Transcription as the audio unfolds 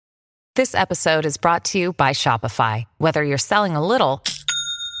This episode is brought to you by Shopify. Whether you're selling a little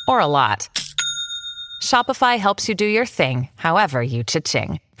or a lot, Shopify helps you do your thing, however you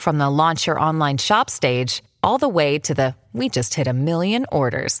cha-ching. From the launch your online shop stage, all the way to the we just hit 1 million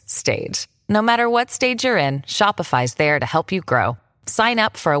orders stage. No matter what stage you're in, Shopify's there to help you grow. Sign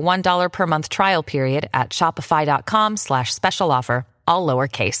up for a $1 per month trial period at shopify.com/special offer, all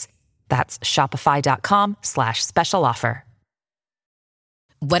lowercase. That's shopify.com/special offer.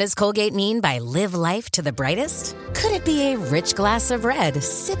 What does Colgate mean by live life to the brightest? Could it be a rich glass of red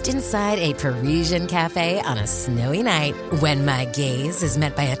sipped inside a Parisian cafe on a snowy night when my gaze is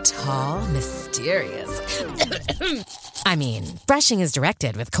met by a tall, mysterious... I mean, brushing is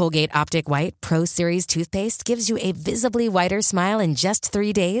directed with Colgate Optic White Pro Series toothpaste gives you a visibly whiter smile in just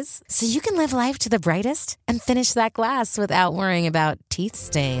 3 days, so you can live life to the brightest and finish that glass without worrying about teeth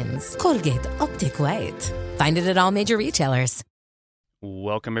stains. Colgate Optic White. Find it at all major retailers.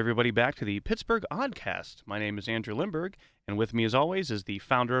 Welcome, everybody, back to the Pittsburgh Oddcast. My name is Andrew Lindberg, and with me, as always, is the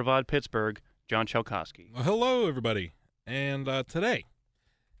founder of Odd Pittsburgh, John Chalkowski. Well, hello, everybody. And today,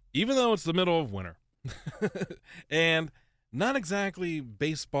 even though it's the middle of winter, and not exactly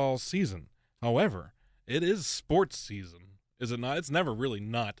baseball season, however, it is sports season, is it not? It's never really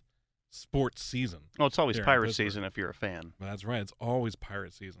not sports season. Well, it's always pirate season if you're a fan. That's right. It's always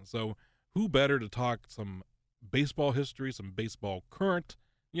pirate season. So who better to talk some baseball history, some baseball current,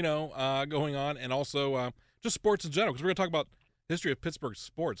 going on, and also just sports in general, because we're going to talk about history of Pittsburgh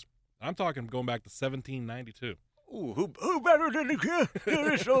sports. I'm talking going back to 1792. Ooh, who better than the kid?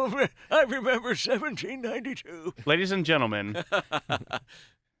 I remember 1792. Ladies and gentlemen,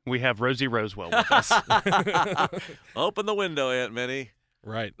 we have Rosie Rosewell with us. Open the window, Aunt Minnie.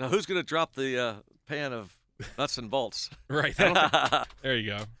 Right. Now, who's going to drop the pan of nuts and bolts? Right. There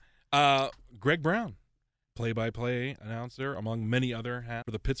you go. Greg Brown, play-by-play announcer, among many other hats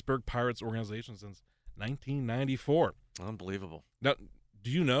for the Pittsburgh Pirates organization since 1994. Unbelievable. Now,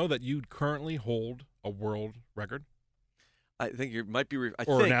 do you know that you currently hold a world record? I think you might be.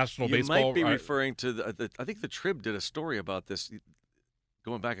 National baseball. You might be referring to I think the Trib did a story about this,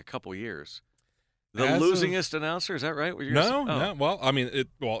 going back a couple years. The losingest announcer, is that right? No. Well, I mean,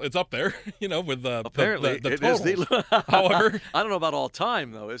 it's up there, with the apparently the it is totals. However, I don't know about all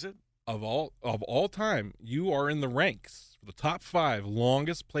time though. Is it? Of all time, you are in the ranks for the top 5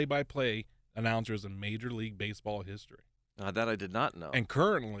 longest play-by-play announcers in Major League Baseball history. That I did not know. And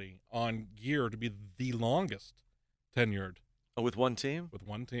currently on gear to be the longest tenured. Oh, with one team? With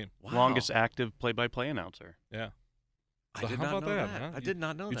one team. Wow. Longest active play-by-play announcer. Yeah. So I did how not about know that? Huh? I did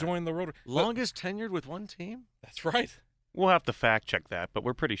not know that. You joined the road. Longest tenured with one team? That's right. We'll have to fact-check that, but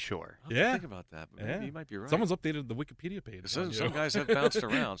we're pretty sure. I'll have to think about that. Maybe you might be right. Someone's updated the Wikipedia page. Some guys have bounced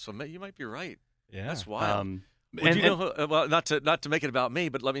around, so you might be right. Yeah. That's wild. Do you know who, well, not to make it about me,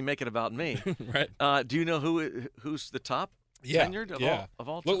 but let me make it about me. Right. Do you know who's the top tenured of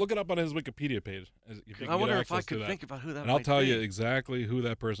all time? Look it up on his Wikipedia page. I wonder if I could think about who that and I'll might tell be. you exactly who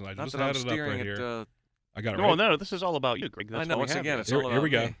that person is. I just had it up right here. I got it right. No, this is all about you, Greg. That's I know. what Once again, happened. it's all about Here we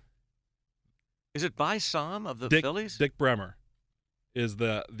go. me. Is it by Som of the Phillies? Dick Bremer is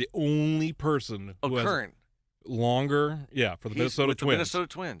the only person who has current. Longer, for the Minnesota Twins. The Minnesota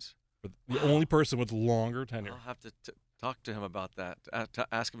Twins. The only person with longer tenure. I'll have to talk to him about that. To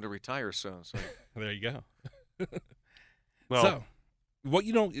ask him to retire soon. So. There you go. Well, so,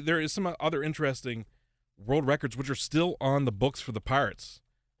 there is some other interesting world records which are still on the books for the Pirates,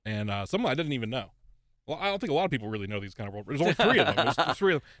 and some I didn't even know. Well, I don't think a lot of people really know these kind of world records. There's only 3 of them. There's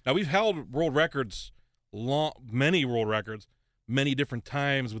 3 of them. Now, we've held world records, many world records, many different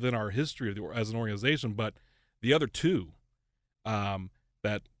times within our history as an organization, but the other 2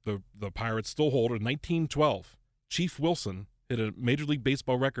 that the Pirates still hold are 1912. Chief Wilson hit a Major League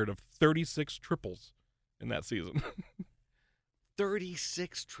Baseball record of 36 triples in that season.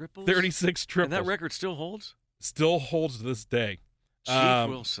 36 triples? 36 triples. And that record still holds? Still holds to this day. Chief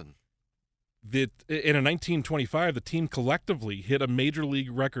Wilson. In 1925, the team collectively hit a Major League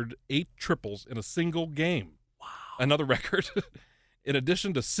record 8 triples in a single game. Wow. Another record. In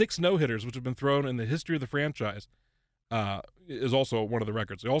addition to 6 no-hitters, which have been thrown in the history of the franchise, is also one of the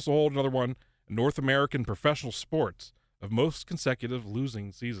records. They also hold another one in North American professional sports of most consecutive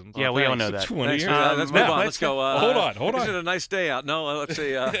losing seasons. Yeah, we all know that. 20 years. Let's move on. Let's go. Hold on. Is it a nice day out? No, let's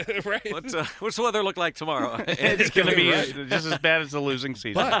see. Right. What's the weather look like tomorrow? It's going to be just as bad as the losing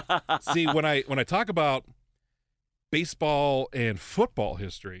season. But, see, when I talk about baseball and football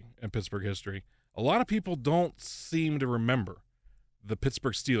history and Pittsburgh history, a lot of people don't seem to remember the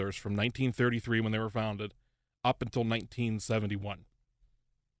Pittsburgh Steelers from 1933 when they were founded up until 1971.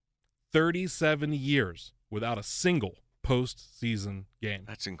 37 years without a single postseason game.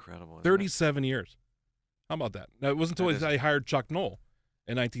 That's incredible. isn't it? 37 years. How about that? Now, it wasn't That until is- they hired Chuck Noll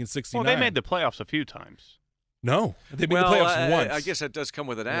in 1969. Well, they made the playoffs a few times. No, they made Well, the playoffs once. I guess that does come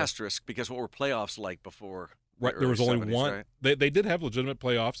with an Yeah. asterisk because what were playoffs like before? the Right, there was early only 70s, one. right? They did have legitimate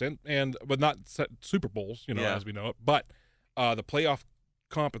playoffs and but not Super Bowls, Yeah. as we know it. But the playoff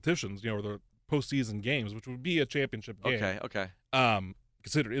competitions, or the postseason games, which would be a championship game, Okay.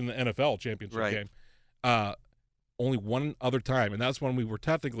 considered in the NFL championship Right. game. Only one other time, and that's when we were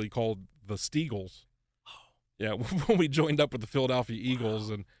technically called the Steagles. Yeah, when we joined up with the Philadelphia Eagles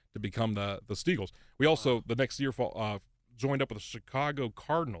and to become the Steagles. We also the next year joined up with the Chicago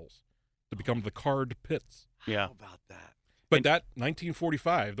Cardinals to become the Card Pits. Yeah. How about that? But that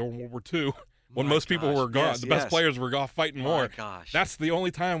 1945, during World War II, when My most people gosh, were gone, yes, the best yes. players were off fighting My more. gosh. That's the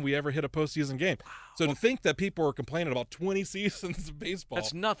only time we ever hit a postseason game. So to think that people are complaining about 20 seasons of baseball,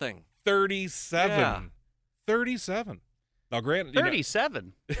 That's nothing. 37. Yeah. 37. Now, granted,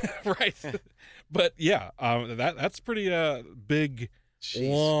 37. right. But yeah, that's pretty big, Jeez.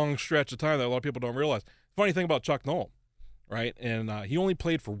 long stretch of time that a lot of people don't realize. Funny thing about Chuck Noll, right? And he only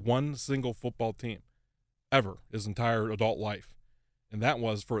played for one single football team ever his entire adult life, and that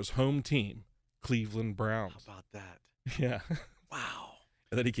was for his home team, Cleveland How Browns. about that? Yeah. Wow.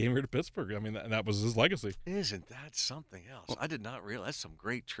 And then he came here to Pittsburgh. I mean, that was his legacy. Isn't that something else? I did not realize. That's some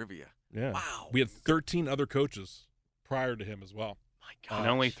great trivia. Yeah. Wow. We had 13 other coaches prior to him as well. My gosh. And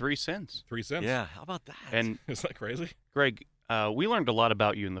only 3 cents. 3 cents. Yeah. How about that? And Is that crazy? Greg, we learned a lot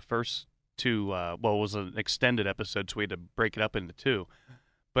about you in the first two. It was an extended episode, so we had to break it up into 2.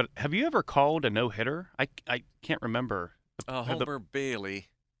 But have you ever called a no-hitter? I can't remember. Homer Bailey.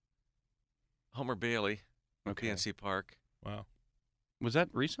 Homer Bailey. Okay. PNC Park. Wow. Was that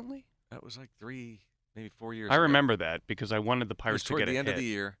recently? That was like 3, maybe 4 years I ago. remember that because I wanted the It was Pirates to toward get the a end hit. of the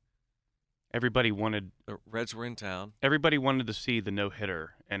year. Everybody wanted The Reds were in town. to see the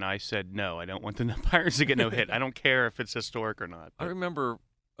no-hitter, and I said no. I don't want the Pirates to get no hit. I don't care if it's historic or not. I but- remember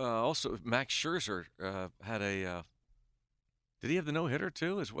also Max Scherzer had a. Did he have the no-hitter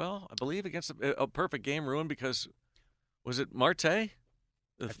too as well? I believe against a perfect game ruined because was it Marte, the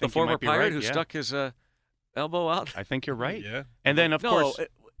think you former might be Pirate right, who yeah. stuck his elbow out? I think you're right. Yeah. And then, of no, course,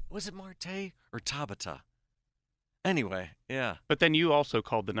 was it Marte or Tabata? Anyway, yeah. but then you also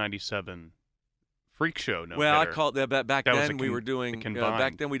called the 97 Freak Show no Well, I hitter. called back That was then. a We con- were doing a back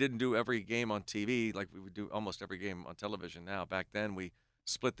combined. then. We didn't do every game on TV like we would do almost every game on television now. Back then, we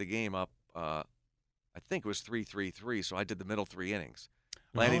split the game up. I think it was 3-3-3. So I did the middle 3 innings.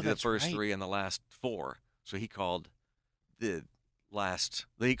 Lanny did the that's first right. 3 and the last 4. So he called the last.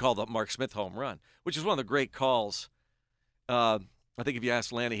 He called the Mark Smith home run, which is one of the great calls. I think if you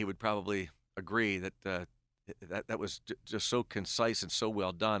asked Lanny, he would probably agree that that was just so concise and so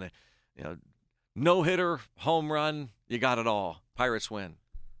well done. No hitter, home run, you got it all. Pirates win.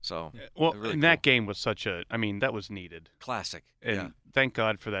 So Well, really and that game was that was needed. classic. And Yeah. thank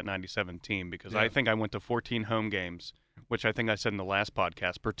God for that 97 team because I Yeah. think I went to 14 home games, which I think I said in the last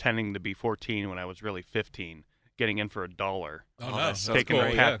podcast, pretending to be 14 when I was really 15, getting in for $1. Oh, Oh, no. that's so Taking cool,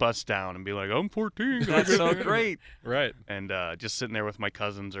 the Pat bus down and be like, I'm 14. can I That's get so in?" great. Right. And just sitting there with my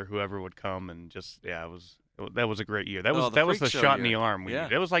cousins or whoever would come and that was a great year. That Oh, was the that was Freak the Show shot in the year. arm. Yeah.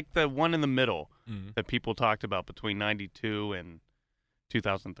 It was like the one in the middle Mhm. that people talked about between 92 and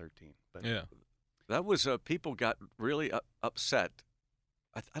 2013. But Yeah. That was people got really upset.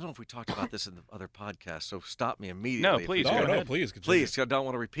 I don't know if we talked about this in the other podcast, so stop me immediately. No, if please, you go No, do. no, ahead. please. Continue. Please, I don't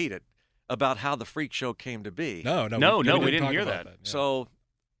want to repeat it. About how the Freak Show came to be. No, No, we didn't talk hear about that. Yeah. So,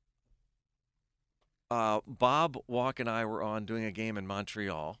 Bob Walk and I were on doing a game in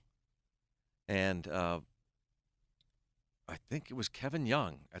Montreal, and I think it was Kevin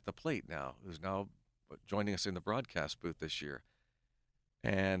Young at the plate now, who's now joining us in the broadcast booth this year.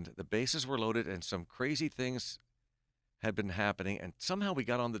 And the bases were loaded, and some crazy things had been happening, and somehow we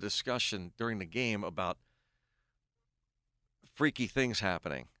got on the discussion during the game about freaky things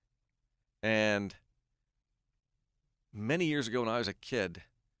happening. And many years ago when I was a kid,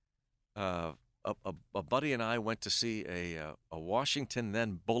 a buddy and I went to see a Washington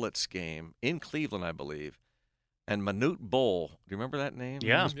then Bullets game in Cleveland, I believe. And Manute Bol, do you remember that name?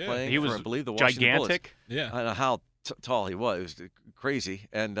 Yeah. He was Yeah. playing he for, was I believe, the Washington Bullets. gigantic. Yeah. I don't know how tall he was. It was crazy.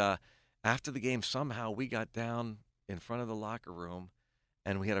 And after the game, somehow we got down in front of the locker room,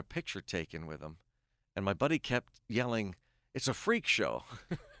 and we had a picture taken with him. And my buddy kept yelling, "It's a freak show."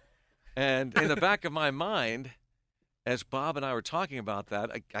 And in the back of my mind, as Bob and I were talking about that,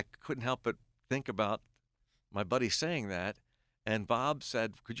 I couldn't help but think about my buddy saying that. And Bob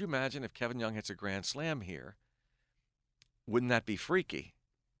said, "Could you imagine if Kevin Young hits a grand slam here? Wouldn't that be freaky?"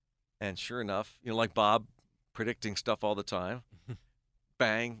 And sure enough, like Bob predicting stuff all the time.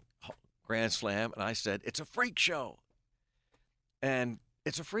 Bang, grand slam, and I said, it's a freak show. And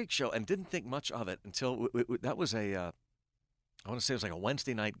it's a freak show, and didn't think much of it until that was I want to say it was like a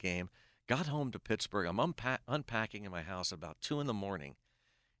Wednesday night game. Got home to Pittsburgh. I'm unpacking in my house about 2 in the morning,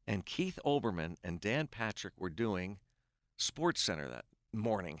 and Keith Olbermann and Dan Patrick were doing Sports Center that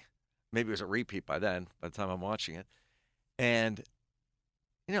morning. Maybe it was a repeat by then, by the time I'm watching it. And,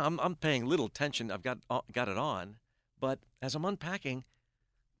 you know, I'm paying little attention. I've got it on. But as I'm unpacking,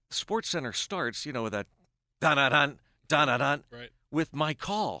 Sports Center starts, you know, with that dun-dun-dun, dun-dun-dun, Right. with my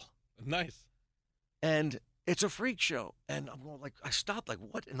call. Nice. And it's a freak show. And I'm going like, I stopped, like,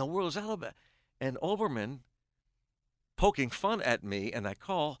 what in the world is that about? And Olbermann, poking fun at me and that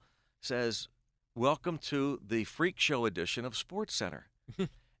call, says, welcome to the freak show edition of Sports Center.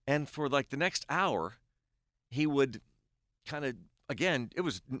 And for like the next hour, he would kind of, again, it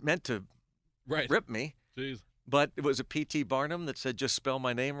was meant to Right. rip me, Jeez. but it was a P.T. Barnum that said, just spell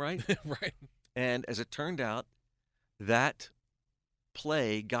my name right. Right. And as it turned out, that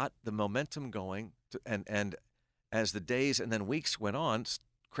play got the momentum going, and as the days and then weeks went on,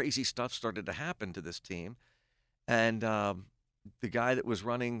 crazy stuff started to happen to this team. And the guy that was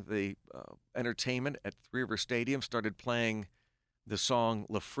running the entertainment at Three River Stadium started playing the song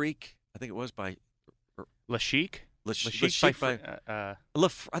Le Freak, I think it was by Le Chic? Le Chic Chic by I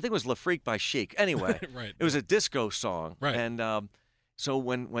think it was Le Freak by Chic. Anyway, Right. it was a disco song. Right. And so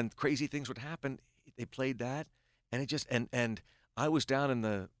when crazy things would happen, they played that, and it just and I was down in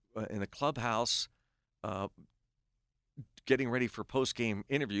the clubhouse getting ready for post-game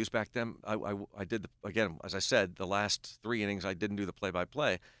interviews. Back then, I did, again, as I said, the last 3 innings I didn't do the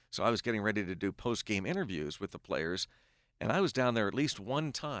play-by-play, so I was getting ready to do post-game interviews with the players, and I was down there at least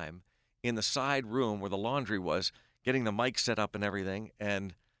one time in the side room where the laundry was, getting the mic set up and everything,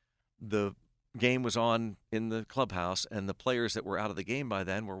 and the game was on in the clubhouse, and the players that were out of the game by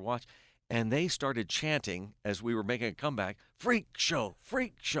then were watching, and they started chanting as we were making a comeback, freak show,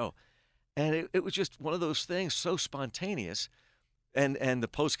 freak show. And it was just one of those things, so spontaneous. And the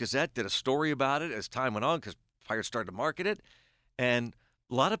Post-Gazette did a story about it as time went on because Pirates started to market it. And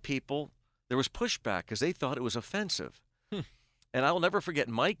a lot of people, there was pushback because they thought it was offensive. And I'll never forget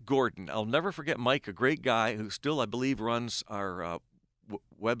Mike Gordon. I'll never forget Mike, a great guy who still, I believe, runs our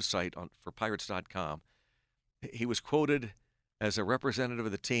website for Pirates.com. He was quoted as a representative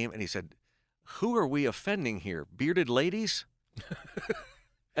of the team, and he said, "Who are we offending here? Bearded ladies?"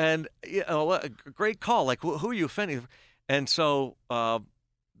 And you know, a great call. Like, who are you offending? And so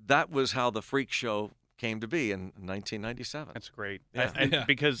that was how the freak show came to be in 1997. That's great. Yeah. And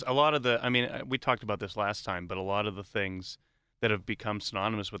because a lot of we talked about this last time, but a lot of the things that have become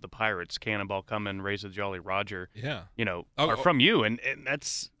synonymous with the Pirates, Cannonball Coming, Raise the Jolly Roger, Yeah. you know, are from you, and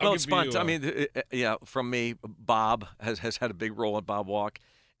that's Well, I'll it's give you, spontaneous. I mean, yeah, from me, Bob has had a big role in Bob Walk,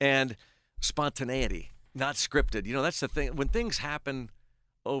 and spontaneity, not scripted. You know, that's the thing. When things happen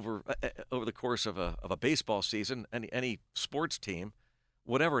over the course of a baseball season, any sports team,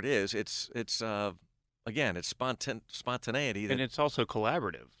 whatever it is, it's again, it's spontaneity. and it's also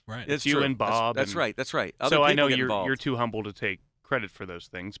collaborative. Right. It's you true. and Bob. That's and- right. That's right. Other So I people know get involved. you're too humble to take credit for those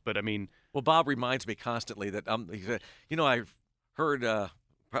things, but I mean, Well, Bob reminds me constantly that he said, you know, I've heard a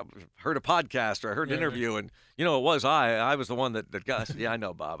podcast or I heard an Yeah, interview, and you know, it was I was the one that got. I said, yeah, I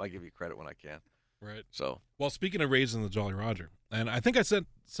know, Bob. I give you credit when I can. Right. So Well, speaking of raising the Jolly Roger, and I think I said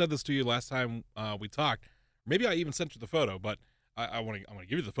this to you last time we talked. Maybe I even sent you the photo, but I'm going to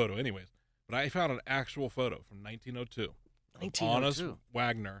give you the photo anyways. But I found an actual photo from 1902. of 1902. Honest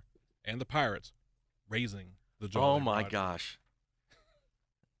Wagner and the Pirates raising the Jolly Oh my Roger. gosh.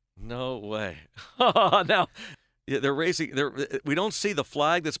 No way. Now, yeah, they're raising. We don't see the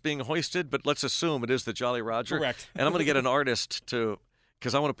flag that's being hoisted, but let's assume it is the Jolly Roger. Correct. And I'm going to get an artist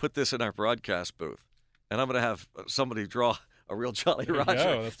because I want to put this in our broadcast booth, and I'm going to have somebody draw a real Jolly There you Roger.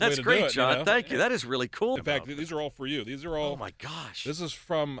 go. That's the way to do great, it, you John. know? Thank you. That is really cool. In fact, Bob. these are all for you. These are all. Oh my gosh. This is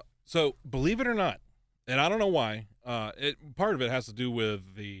from. So believe it or not, and I don't know why. Part of it has to do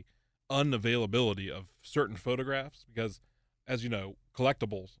with the unavailability of certain photographs because, as you know,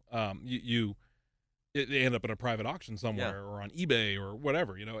 collectibles, they end up in a private auction somewhere or on eBay or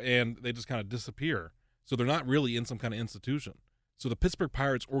whatever, you know, and they just kind of disappear. So they're not really in some kind of institution. So the Pittsburgh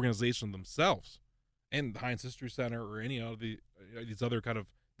Pirates organization themselves, and the Heinz History Center or any of these other kind of,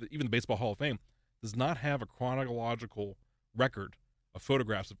 even the Baseball Hall of Fame, does not have a chronological record of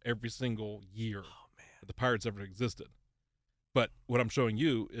photographs of every single year that the Pirates ever existed. But what I'm showing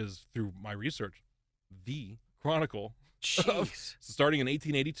you is, through my research, the Chronicle Jeez. starting in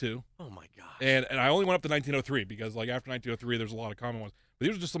 1882. Oh my gosh. And I only went up to 1903 because like after 1903 there's a lot of common ones. But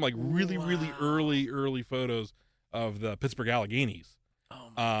these are just some like really early photos of the Pittsburgh Alleghenies oh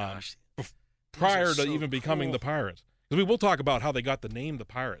my gosh. prior to so even becoming cool. the Pirates. Because we will talk about how they got the name the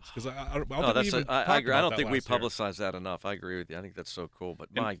Pirates. Because I I don't think we publicize that enough. I agree with you. I think that's so cool. But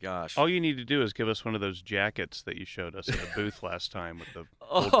And my gosh. All you need to do is give us one of those jackets that you showed us in the booth last time with the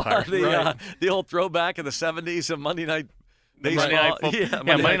old Oh, Pirates. the old throwback in the 70s of Monday Night Baseball. Monday Night Football.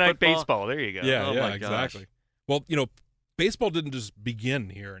 Monday Night Football. Baseball. There you go. Yeah, Oh, yeah, my gosh. exactly. Well, baseball didn't just begin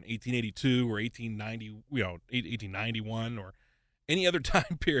here in 1882 or 1890, 1891 or any other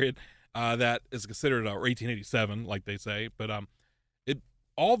time period that is considered, or 1887, like they say. But it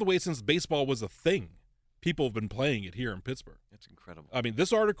all the way since baseball was a thing, people have been playing it here in Pittsburgh. That's incredible. I mean,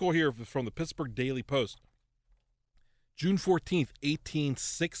 this article here is from the Pittsburgh Daily Post, June 14th,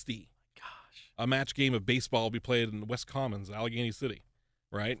 1860. Gosh. A match game of baseball will be played in the West Commons, Allegheny City,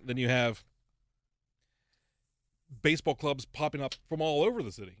 right? Then you have baseball clubs popping up from all over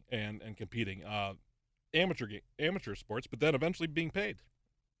the city and competing, amateur sports, but then eventually being paid.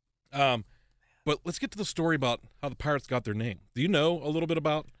 But let's get to the story about how the Pirates got their name. Do you know a little bit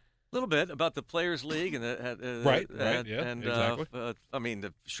about? A little bit about the Players League and Right, yeah, and exactly. I mean,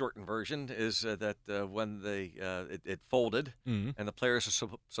 the shortened version is that when it folded Mhm. and the players are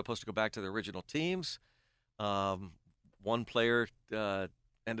supposed to go back to their original teams, one player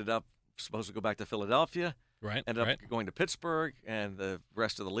ended up supposed to go back to Philadelphia, Right, ended right. up going to Pittsburgh, and the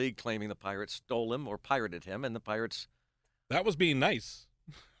rest of the league claiming the Pirates stole him or pirated him, and the Pirates. That was being nice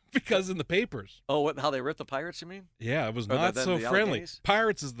because in the papers. Oh, how they ripped the Pirates? You mean? Yeah, it was Rather not than so the friendly. Alleghenies?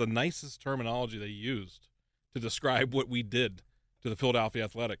 Pirates is the nicest terminology they used to describe what we did to the Philadelphia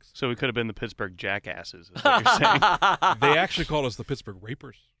Athletics. So we could have been the Pittsburgh Jackasses, is what you're saying. They actually called us the Pittsburgh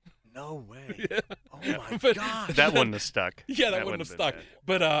Rapers. No way. Yeah. Oh my But- gosh. That wouldn't have stuck. Yeah, that wouldn't have been stuck. bad.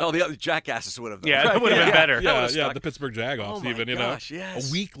 But Oh, the other jackasses would have. Yeah, that would have been better. That yeah, would've yeah, stuck. the Pittsburgh Jagoffs. Oh my even gosh, yes.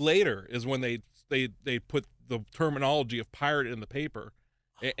 a week later is when they put the terminology of pirate in the paper,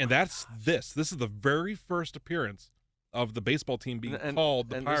 and that's this. This is the very first appearance of the baseball team being called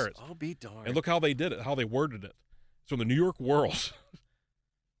the and Pirates. I'll be darned. And look how they did it, how they worded it. So in the New York World.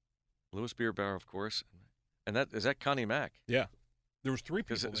 Louis Bierbauer, of course, and that is that Connie Mack. Yeah, there was three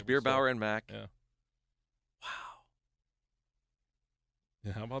Because people. it's that were Bierbauer and Mack. Yeah. Wow.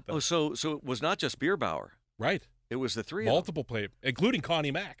 Yeah, how about that? Oh, so it was not just Bierbauer. Right. It was the three of them. Multiple play, including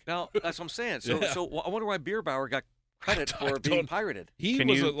Connie Mack. Now, that's what I'm saying. So, Yeah. so I wonder why Bierbauer got credit for being don't- pirated. He Can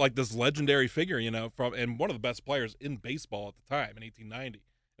was you- like this legendary figure, and one of the best players in baseball at the time in 1890.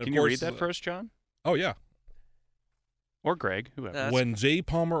 And Can of you course, read that for us, John? Oh yeah. Or Greg, whoever. That's- When J.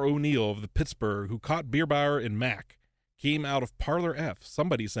 Palmer O'Neill of the Pittsburgh, who caught Bierbauer and Mack, came out of Parlor F,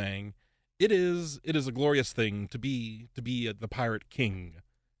 somebody saying, "It is a glorious thing to be the Pirate King."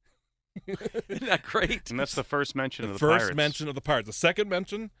 Isn't that great? And that's the first mention The of the first Pirates. mention of the Pirates. The second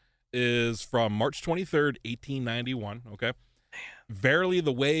mention is from March 23rd, 1891. Okay. Verily,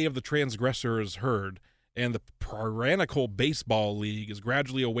 the way of the transgressor is heard, and the tyrannical baseball league is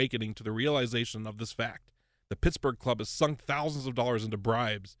gradually awakening to the realization of this fact. The Pittsburgh club has sunk thousands of dollars into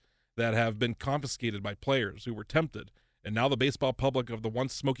bribes that have been confiscated by players who were tempted, and now the baseball public of the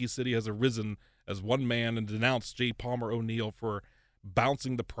once smoky city has arisen as one man and denounced J. Palmer O'Neill for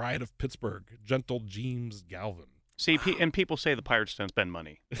bouncing the pride of Pittsburgh, gentle James Galvin. See, and people say the Pirates don't spend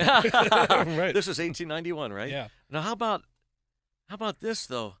money. Right. This is 1891, right? Yeah. Now, how about this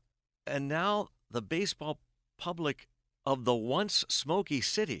though? And now the baseball public of the once smoky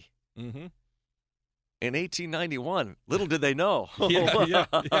city Mm-hmm. in 1891. Little did they know.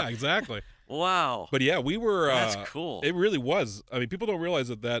 Yeah, exactly. Wow. But yeah, we were. That's cool. It really was. I mean, people don't realize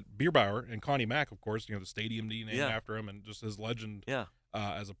that Bierbauer and Connie Mack, of course, the stadium named Yeah. after him, and just his legend Yeah.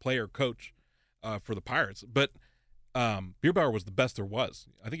 as a player coach for the Pirates. But Bierbauer was the best there was.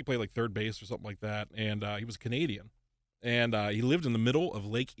 I think he played like third base or something like that, and he was Canadian, and he lived in the middle of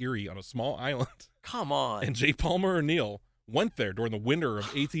Lake Erie on a small island. Come on. And J. Palmer O'Neill went there during the winter of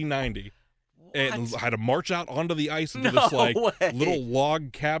 1890. And What? had to march out onto the ice into No this like way. little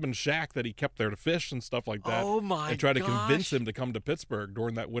log cabin shack that he kept there to fish and stuff like that. Oh my and try to convince gosh. him to come to Pittsburgh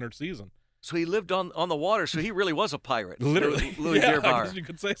during that winter season. So he lived on the water. So he really was a pirate. Literally, Louis yeah, I Bierbauer. guess you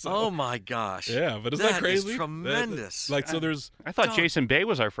could say so. Oh my gosh. yeah, but isn't that That is crazy? tremendous. Like so, there's I thought Don't- Jason Bay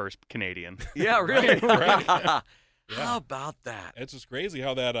was our first Canadian. Yeah, really. Right. How Yeah. about that? it's just crazy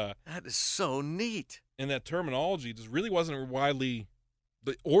how that That is so neat. and that terminology just really wasn't widely.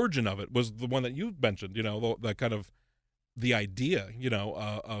 The origin of it was the one that you mentioned. The kind of the idea,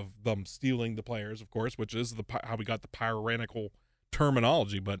 of them stealing the players, of course, which is how we got the tyrannical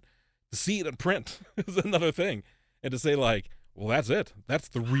terminology. But to see it in print is another thing. and to say like, well, that's it. That's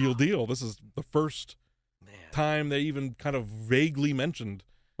the real deal. This is the first time they even kind of vaguely mentioned.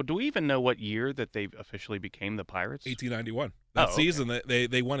 Well, do we even know what year that they officially became the Pirates? 1891. That okay. season,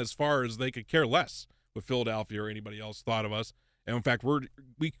 they went as far as they could care less what Philadelphia or anybody else thought of us. And in fact,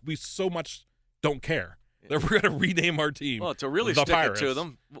 we so much don't care that we're going to rename our team. Well, to really the stick Pirates. it to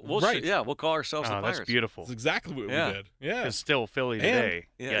them, we'll call ourselves the Pirates. That's beautiful. That's exactly what we did. Yeah, it's still Philly today.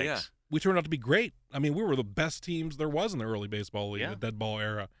 Yeah. We turned out to be great. I mean, we were the best teams there was in the early baseball league, the dead ball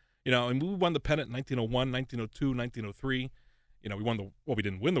era. You know, and we won the pennant in 1901, 1902, 1903. You know, we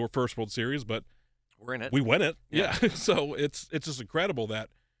didn't win the first World Series, but we're in it. We win it. Yeah. So it's just incredible that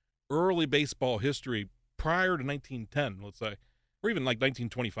early baseball history prior to 1910, let's say, or even like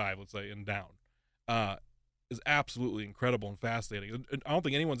 1925, let's say, and down, is absolutely incredible and fascinating. And I don't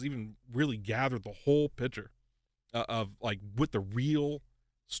think anyone's even really gathered the whole picture of like with the real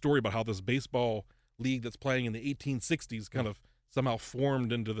story about how this baseball league that's playing in the 1860s kind of somehow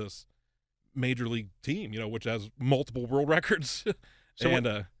formed into this major league team, you know, which has multiple world records. So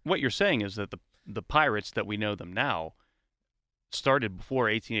and what you're saying is that the Pirates that we know them now started before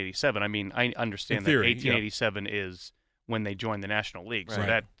 1887. I mean, I understand that 1887 is when they joined the National League, so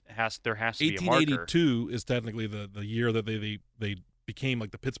there has to be a marker. 1882 is technically the year that they became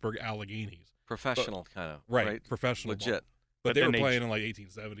like the Pittsburgh Alleghenies. Professional kind of. Right, professional. Legit. Ball. But they were playing in like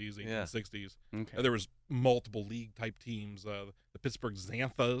 1870s, 1860s. Okay. And there was multiple league-type teams. The Pittsburgh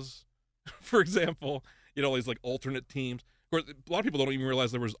Xanthas, for example. You know, these like alternate teams. Of course, a lot of people don't even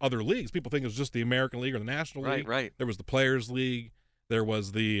realize there was other leagues. People think it was just the American League or the National League. Right. There was the Players League. There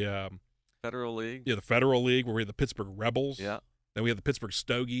was the Federal League. Yeah, the Federal League, where we had the Pittsburgh Rebels. Yeah. Then we had the Pittsburgh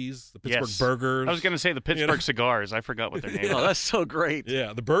Stogies, the Pittsburgh Burgers. I was going to say the Pittsburgh Cigars. I forgot what their name was. Oh, that's so great.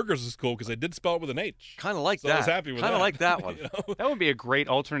 Yeah, the Burgers is cool because they did spell it with an H. Kind of like so that. I was happy with that. Kind of like that one. You know? That would be a great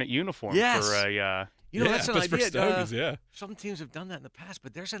alternate uniform for a that's an Pittsburgh idea. Stogies, Some teams have done that in the past,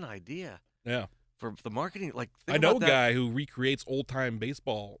 but there's an idea. Yeah. For the marketing, like I know a guy who recreates old-time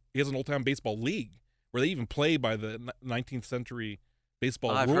baseball. He has an old-time baseball league where they even play by the 19th century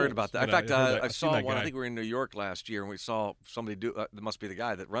baseball I've rules. heard about that. In fact, I saw one. Guy. I think we were in New York last year, and we saw somebody do. There must be the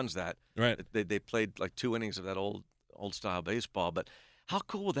guy that runs that. Right. They played like 2 innings of that old style baseball. But how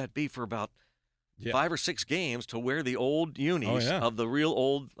cool would that be for about 5 or 6 games to wear the old unis of the real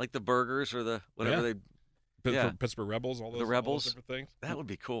old, like the Burgers or the whatever Pittsburgh Rebels, all those different things. That would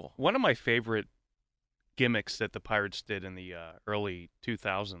be cool. One of my favorite gimmicks that the Pirates did in the early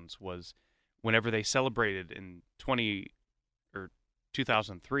 2000s was whenever they celebrated in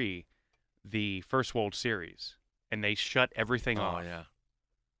 2003 the first World Series, and they shut everything off. Oh yeah,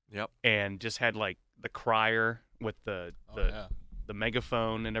 yep. And just had like the crier with the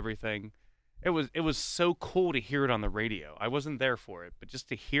megaphone and everything. It was so cool to hear it on the radio. I wasn't there for it, but just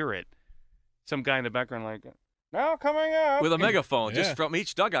to hear it, some guy in the background like, now coming up with a megaphone just from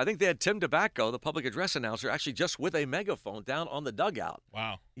each dugout. I think they had Tim Tobacco, the public address announcer, actually just with a megaphone down on the dugout.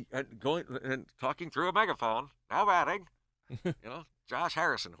 Wow. Going and talking through a megaphone. Now batting. Josh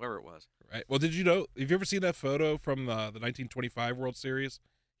Harrison, whoever it was. Right. Well, did you know? Have you ever seen that photo from the 1925 World Series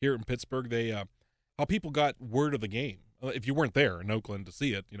here in Pittsburgh? They how people got word of the game. If you weren't there in Oakland to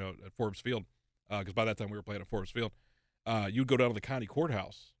see it, at Forbes Field, because by that time we were playing at Forbes Field, you'd go down to the county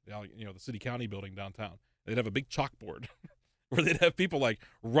courthouse, the city county building downtown. They'd have a big chalkboard where they'd have people like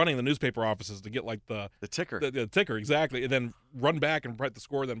running the newspaper offices to get like the ticker, the ticker exactly, and then run back and write the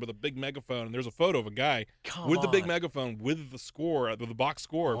score. Then with a big megaphone, and there's a photo of a guy with the big megaphone with the score, with the box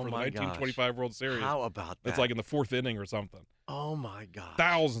score for the 1925 World Series. How about that? It's like in the 4th inning or something. Oh my gosh!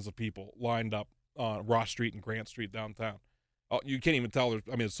 Thousands of people lined up on Ross Street and Grant Street downtown. Oh, you can't even tell.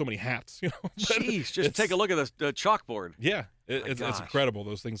 There's so many hats. Jeez, just take a look at the chalkboard. Yeah, it's incredible.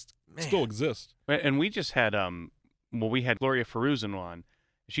 Those things still exist. And we just had we had Gloria Feruzin on.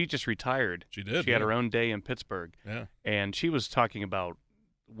 She just retired. She did. She had her own day in Pittsburgh. Yeah. And she was talking about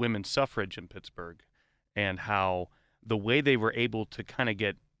women's suffrage in Pittsburgh and how the way they were able to kind of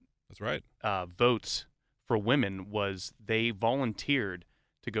get votes for women was they volunteered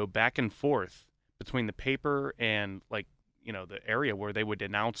to go back and forth between the paper and the area where they would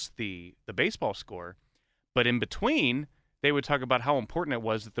announce the baseball score. But in between, they would talk about how important it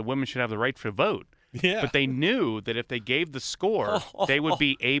was that the women should have the right to vote. Yeah. But they knew that if they gave the score, they would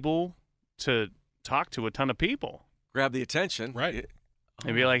be able to talk to a ton of people. Grab the attention. Right.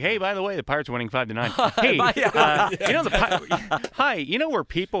 And be like, hey, by the way, the Pirates are winning 5-9. Hey, hi, we're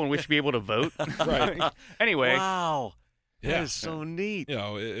people and we should be able to vote. Right. Anyway. Wow. That is so neat.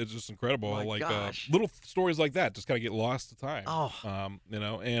 It's just incredible. My gosh. Little stories like that just kind of get lost to time. Oh.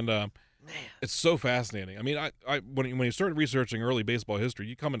 Man, it's so fascinating. I mean, when you started researching early baseball history,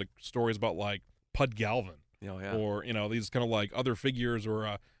 you come into stories about like Pud Galvin, or these kind of like other figures,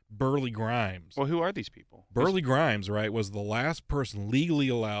 or Burley Grimes. Well, who are these people? Burley Grimes, right, was the last person legally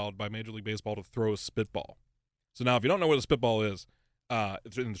allowed by Major League Baseball to throw a spitball. So now, if you don't know what a spitball is,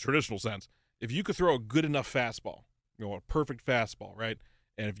 it's in the traditional sense, if you could throw a good enough fastball, a perfect fastball, right,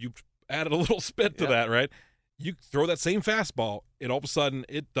 and if you added a little spit to that, right, you throw that same fastball, and all of a sudden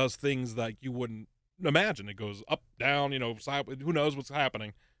it does things like you wouldn't imagine. It goes up, down, side, who knows what's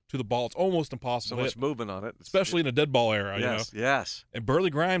happening to the ball. It's almost impossible. So much movement on it. Especially in a dead ball era. Yes. And Burley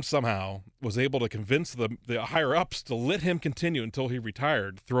Grimes somehow was able to convince the higher-ups to let him continue until he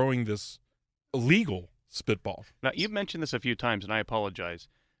retired throwing this illegal spitball. Now, you've mentioned this a few times, and I apologize.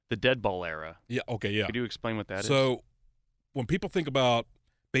 The dead ball era. Yeah, okay, yeah. Could you explain what that is? So when people think about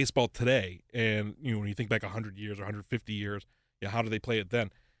baseball today, and when you think back 100 years or 150 years, how do they play it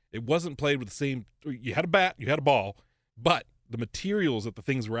then? It wasn't played with the same – you had a bat, you had a ball, but the materials that the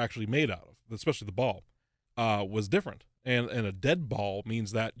things were actually made out of, especially the ball, was different. And a dead ball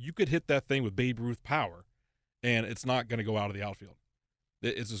means that you could hit that thing with Babe Ruth power, and it's not going to go out of the outfield.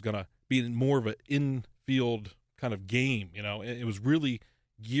 It's just going to be more of an infield kind of game, It was really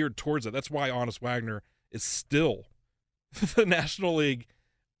geared towards it. That's why Honus Wagner is still the National League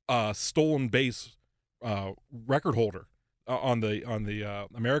stolen base record holder on the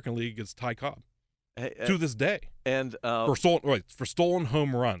American League is Ty Cobb to this day, and for stolen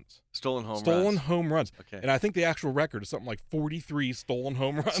home runs. Stolen home runs. Okay, and I think the actual record is something like 43 stolen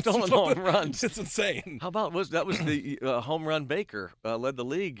home runs. Stolen home runs. It's insane. How about that was the home run Baker led the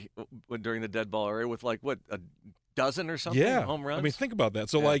league during the dead ball era with a dozen or something home runs? I mean, think about that.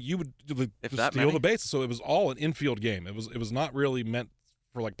 So you would just steal the bases. So it was all an infield game. It was not really meant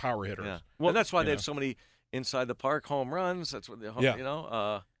for power hitters. Yeah. Well, and that's why they have so many inside the park home runs. That's what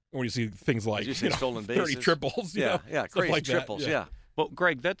when you see things like stolen bases, 30 triples, crazy like triples, Well,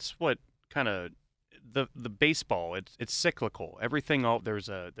 Greg, that's what kind of the baseball. It's cyclical. Everything there's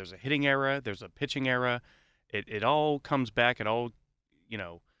a hitting era, there's a pitching era. It all comes back. It all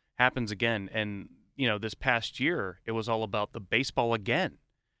happens again. And this past year, it was all about the baseball again.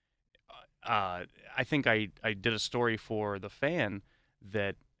 I think I did a story for The Fan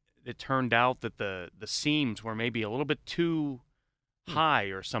that it turned out that the seams were maybe a little bit too high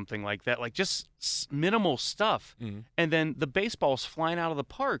or something like that, just minimal stuff. Mm-hmm. And then the baseball's flying out of the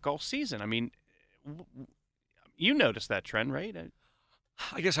park all season. I mean, you noticed that trend, right?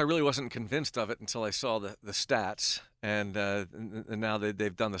 I guess I really wasn't convinced of it until I saw the stats, and now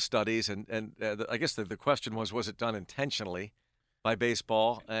they've done the studies, and I guess the question was it done intentionally by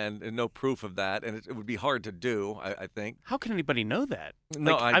baseball, and no proof of that, and it would be hard to do, I think. How can anybody know that?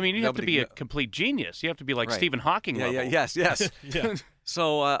 No, you have to be a complete genius. You have to be like right. Stephen Hawking level. Yes. Yeah.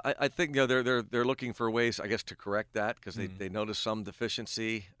 So I think they're looking for ways, I guess, to correct that because they noticed some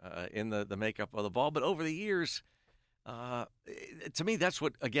deficiency in the makeup of the ball. But over the years, to me, that's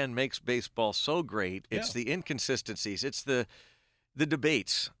what again makes baseball so great. It's the inconsistencies. It's the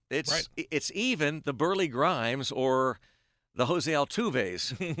debates. It's even the Burley Grimes or the Jose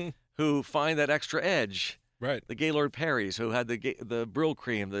Altuves who find that extra edge. Right. The Gaylord Perrys who had the Brill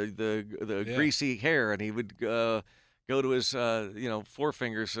cream, the greasy hair, and he would go to his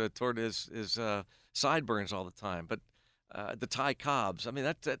forefingers toward his sideburns all the time. But the Ty Cobbs, I mean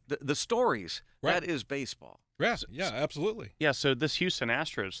the stories. Right. That is baseball. Yes. Yeah. Absolutely. Yeah. So this Houston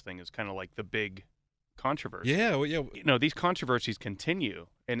Astros thing is kind of like the big controversy. Yeah. Well, yeah. These controversies continue,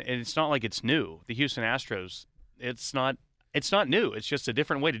 and it's not like it's new. The Houston Astros, it's not new. It's just a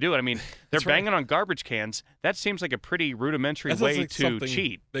different way to do it. I mean, they're banging on garbage cans. That seems like a pretty rudimentary way to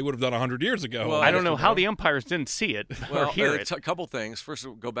cheat. They would have done 100 years ago. Well, I don't know how the umpires didn't see it or hear it. A couple things. First,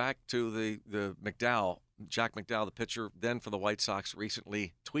 go back to the McDowell. Jack McDowell, the pitcher then for the White Sox,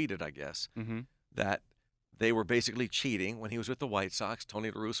 recently tweeted, I guess, that they were basically cheating when he was with the White Sox. Tony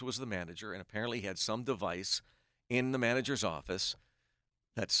La Russa was the manager, and apparently he had some device in the manager's office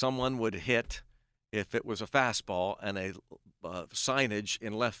that someone would hit if it was a fastball, and a signage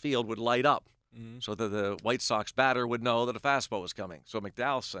in left field would light up so that the White Sox batter would know that a fastball was coming. So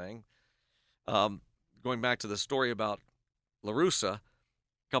McDowell's saying, going back to the story about La Russa, a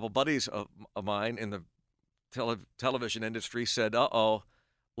couple buddies of mine in the television industry said,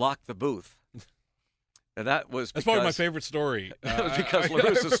 lock the booth. And that's probably my favorate story. That was because La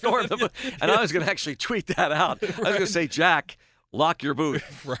Russa stormed the booth. And I was going to actually tweet that out. I was going to say, Jack, lock your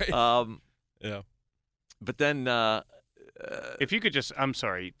booth. Right. Yeah. But then if you could just, I'm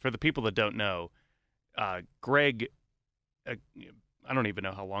sorry, for the people that don't know, Greg, I don't even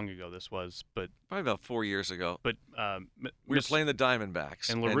know how long ago this was, but probably about 4 years ago. But we were playing the Diamondbacks.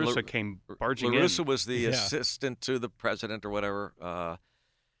 And La Russa came barging in. La Russa was the assistant to the president or whatever.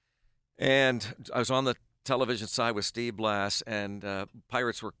 And I was on the television side with Steve Blass, and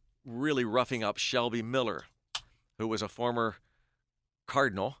Pirates were really roughing up Shelby Miller, who was a former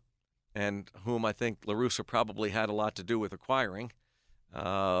Cardinal and whom I think La Russa probably had a lot to do with acquiring.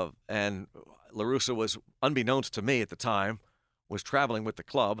 And La Russa was, unbeknownst to me at the time, was traveling with the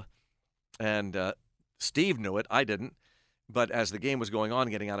club. And Steve knew it. I didn't. But as the game was going on,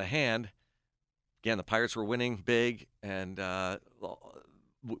 getting out of hand, again, the Pirates were winning big. And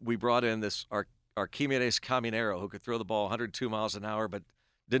we brought in this Archimedes Caminero, who could throw the ball 102 miles an hour, but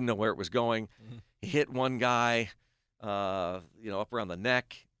didn't know where it was going. Mm-hmm. He hit one guy, up around the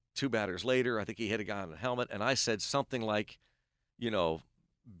neck. 2 batters later, I think he hit a guy on the helmet. And I said something like,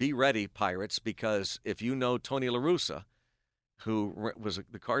 be ready, Pirates, because if you know Tony La Russa, who was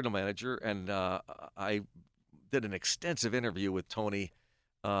the Cardinal manager, and I did an extensive interview with Tony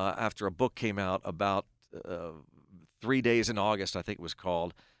after a book came out about 3 Days in August, I think it was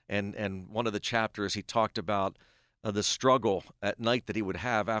called. And one of the chapters, he talked about the struggle at night that he would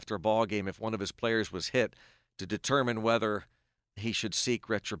have after a ball game if one of his players was hit to determine whether he should seek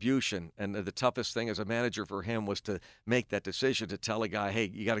retribution. And the toughest thing as a manager for him was to make that decision to tell a guy, hey,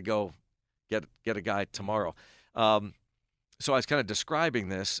 you got to go get a guy tomorrow. So I was kind of describing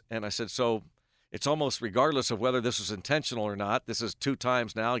this, and I said, so it's almost regardless of whether this was intentional or not. This is 2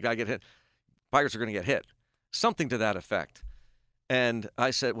 times now. A guy get hit. Pirates are going to get hit. Something to that effect. And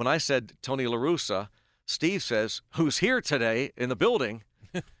I said, when I said Tony La Russa, Steve says, who's here today in the building?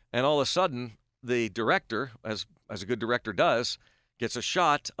 And all of a sudden, the director, as a good director does, gets a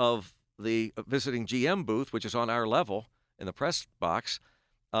shot of the visiting GM booth, which is on our level in the press box,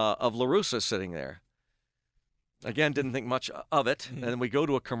 of La Russa sitting there. Again, didn't think much of it. And then we go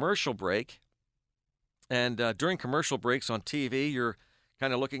to a commercial break. And during commercial breaks on TV, you're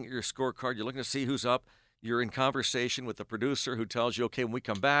kind of looking at your scorecard. You're looking to see who's up. You're in conversation with the producer who tells you, okay, when we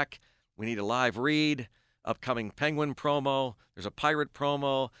come back, we need a live read, upcoming Penguin promo. There's a Pirate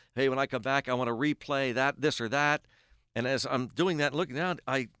promo. Hey, when I come back, I want to replay that, this or that. And as I'm doing that, looking down,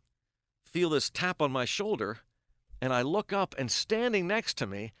 I feel this tap on my shoulder, and I look up, and standing next to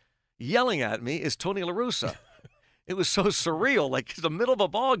me, yelling at me, is Tony La Russa. It was so surreal. Like, in the middle of a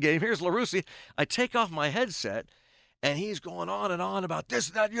ball game, here's La Russa. I take off my headset, and he's going on and on about this,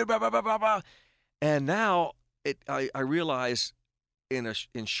 that, blah, blah, blah, blah, blah. And now I realize in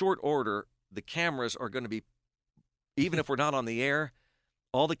short order, the cameras are going to be, even if we're not on the air,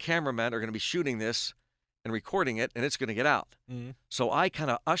 all the cameramen are going to be shooting this and recording it, and it's going to get out. Mm-hmm. So I kind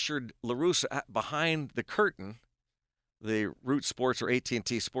of ushered La Russa behind the curtain, the Root Sports or AT&T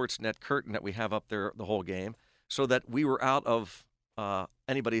Sportsnet curtain that we have up there the whole game, so that we were out of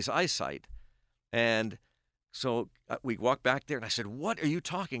anybody's eyesight. And so we walked back there, and I said, what are you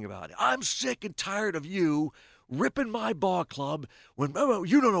talking about? I'm sick and tired of you ripping my ball club when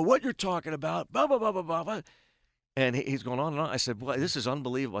you don't know what you're talking about, blah, blah, blah, blah, blah, blah. And he's going on and on. I said, well, this is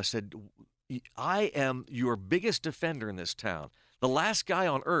unbelievable. I said, I am your biggest defender in this town. The last guy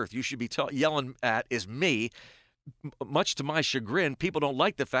on earth you should be yelling at is me. Much to my chagrin, people don't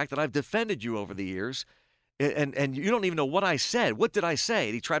like the fact that I've defended you over the years. And you don't even know what I said. What did I say?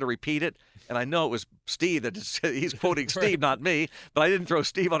 And he tried to repeat it, and I know it was Steve he's quoting Steve, right. Not me. But I didn't throw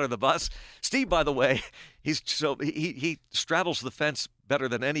Steve under the bus. Steve, by the way, he straddles the fence better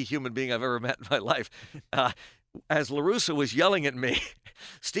than any human being I've ever met in my life. As La Russa was yelling at me,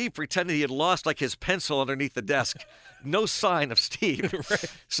 Steve pretended he had lost like his pencil underneath the desk. No sign of Steve. Right.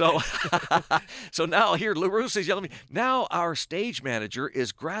 So now here La Russa's yelling at me. Now our stage manager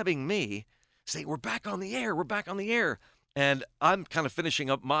is grabbing me, saying, we're back on the air. We're back on the air. And I'm kind of finishing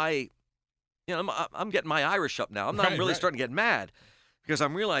up I'm getting my Irish up now. I'm really starting to get mad because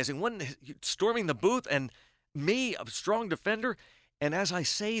I'm realizing when storming the booth and me, a strong defender. And as I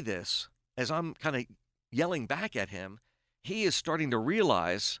say this, as I'm kind of yelling back at him, he is starting to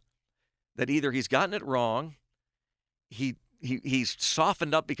realize that either he's gotten it wrong, he's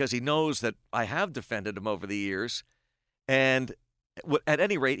softened up because he knows that I have defended him over the years, and at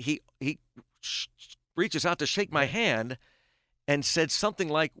any rate, he reaches out to shake my hand and said something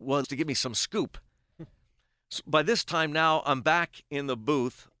like, was to give me some scoop. So by this time now, I'm back in the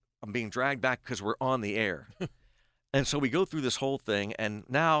booth. I'm being dragged back because we're on the air. And so we go through this whole thing, and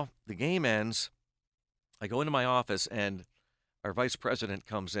now the game ends. I go into my office, and our vice president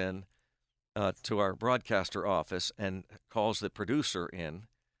comes in to our broadcaster office and calls the producer in,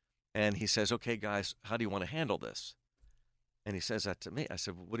 and he says, okay, guys, how do you want to handle this? And he says that to me. I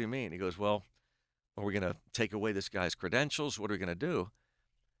said, well, what do you mean? He goes, well, are we going to take away this guy's credentials? What are we going to do?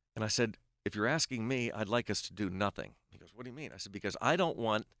 And I said, if you're asking me, I'd like us to do nothing. He goes, what do you mean? I said, because I don't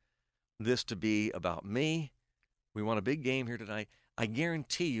want this to be about me. We want a big game here tonight. I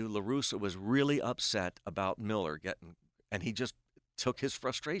guarantee you La Russa was really upset about Miller getting, and he just took his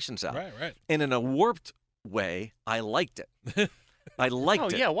frustrations out. Right. And in a warped way, I liked it. I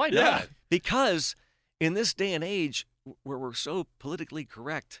liked it. Oh, yeah, why not? Yeah. Because in this day and age where we're so politically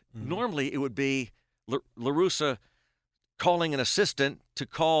correct, normally it would be La Russa calling an assistant to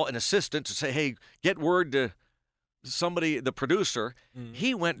call an assistant to say, hey, get word to somebody, the producer.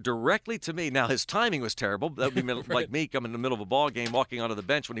 He went directly to me. Now, his timing was terrible. That would be like me coming in the middle of a ball game, walking onto the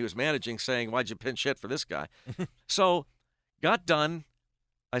bench when he was managing, saying, why'd you pinch hit for this guy? So, got done.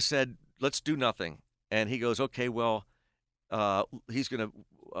 I said, let's do nothing. And he goes, okay, well, he's going to,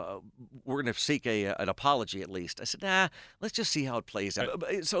 we're going to seek an apology at least. I said, nah, let's just see how it plays out.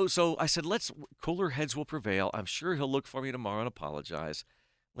 So I said, cooler heads will prevail. I'm sure he'll look for me tomorrow and apologize.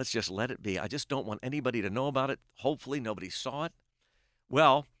 Let's just let it be. I just don't want anybody to know about it. Hopefully nobody saw it.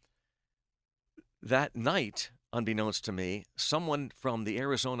 Well, that night, unbeknownst to me, someone from the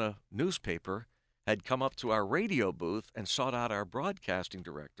Arizona newspaper had come up to our radio booth and sought out our broadcasting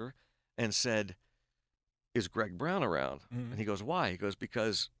director and said, is Greg Brown around? And he goes, why? He goes,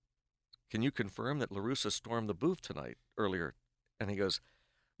 because can you confirm that La Russa stormed the booth tonight earlier? And he goes,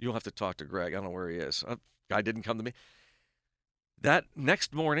 you'll have to talk to Greg. I don't know where he is. Guy didn't come to me. That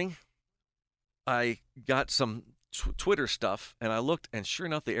next morning, I got some Twitter stuff, and I looked, and sure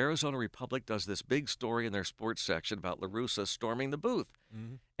enough, the Arizona Republic does this big story in their sports section about La Russa storming the booth.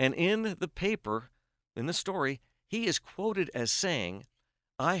 And in the paper, in the story, he is quoted as saying,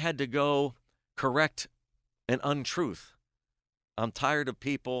 I had to go correct an untruth. I'm tired of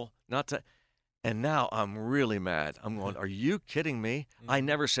people not to, and now I'm really mad. I'm going, are you kidding me? I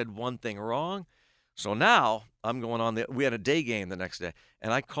never said one thing wrong. So now I'm going on we had a day game the next day,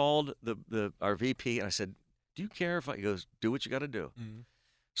 and I called our VP and I said, do you care if he goes, do what you got to do.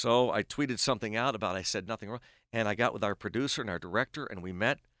 So I tweeted something out about, I said nothing wrong. And I got with our producer and our director, and we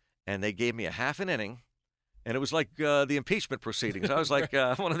met, and they gave me a half an inning. And it was like the impeachment proceedings. I was like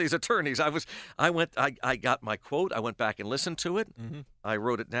one of these attorneys. I got my quote. I went back and listened to it. I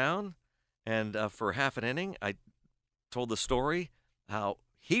wrote it down. And for half an inning, I told the story, how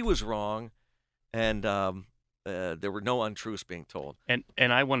he was wrong, and there were no untruths being told.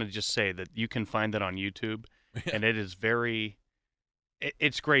 And I want to just say that you can find that on YouTube, and it is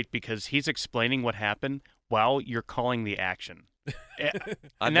it's great because he's explaining what happened while you're calling the action.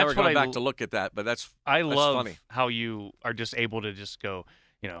 I've never gone back to look at that, but that's love funny. How you are just able to just go,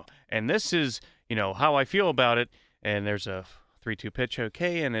 and this is, how I feel about it, and there's a 3-2 pitch,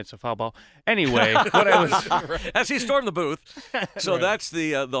 okay, and it's a foul ball. Anyway, what I was as he stormed the booth. So that's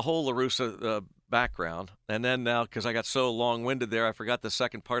the whole La Russa background. And then now, because I got so long-winded there, I forgot the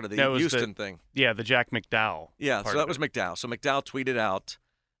second part of the Houston thing. Yeah, the Jack McDowell. Yeah, so that was McDowell. So McDowell tweeted out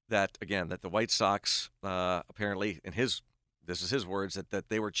that the White Sox apparently, this is his words, that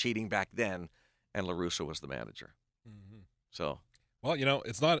they were cheating back then, and La Russa was the manager. So, well,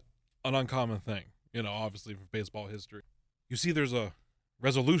 it's not an uncommon thing, obviously for baseball history. You see there's a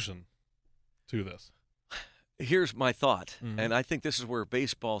resolution to this. Here's my thought, and I think this is where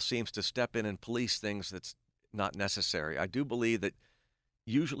baseball seems to step in and police things that's not necessary. I do believe that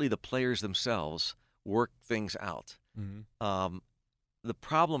usually the players themselves work things out. The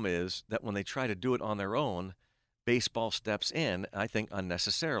problem is that when they try to do it on their own, baseball steps in, I think,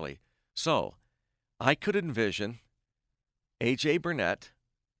 unnecessarily. So I could envision A.J. Burnett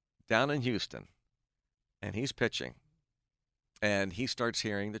down in Houston, and he's pitching, and he starts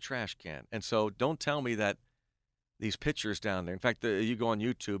hearing the trash can. And so don't tell me that these pitchers down there, in fact, you go on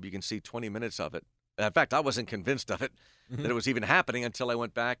YouTube, you can see 20 minutes of it. In fact, I wasn't convinced of it, that it was even happening until I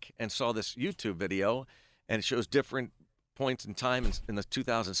went back and saw this YouTube video, and it shows different points in time in the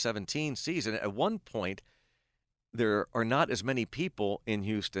 2017 season. At one point, there are not as many people in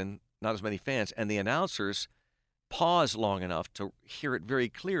Houston, not as many fans, and the announcers pause long enough to hear it very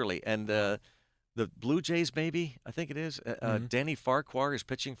clearly. And the Blue Jays, maybe, I think it is, Danny Farquhar is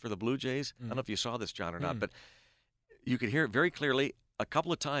pitching for the Blue Jays. I don't know if you saw this, John, or not, but you could hear it very clearly a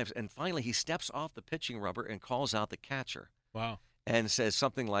couple of times, and finally he steps off the pitching rubber and calls out the catcher. Wow. And says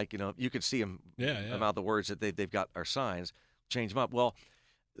something like, you could see him about the words that they've got our signs, change them up. Well,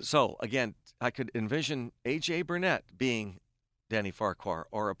 so, again, I could envision A.J. Burnett being Danny Farquhar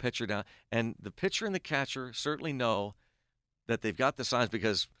or a pitcher down, and the pitcher and the catcher certainly know that they've got the signs,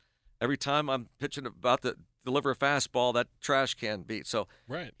 because every time I'm pitching about to deliver a fastball, that trash can beat. So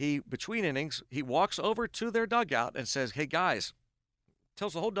between innings, he walks over to their dugout and says, hey, guys,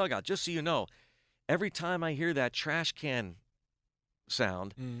 tells the whole dugout, just so you know, every time I hear that trash can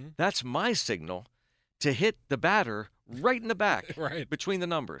sound, that's my signal to hit the batter right in the back, between the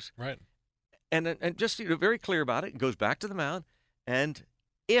numbers. Right. And just very clear about it. Goes back to the mound, And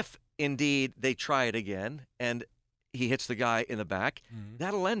if indeed they try it again and he hits the guy in the back,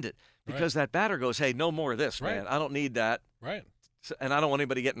 that'll end it. Because that batter goes, hey, no more of this, man. I don't need that. Right. And I don't want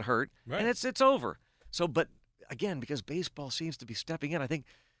anybody getting hurt. Right. And it's over. So, but again, because baseball seems to be stepping in, I think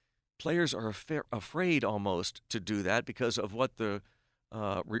players are afraid almost to do that because of what the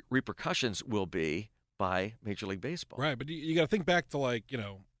repercussions will be by Major League Baseball. Right, but you got to think back to, like,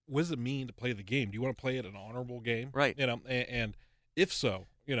 what does it mean to play the game? Do you want to play it an honorable game? Right. And if so,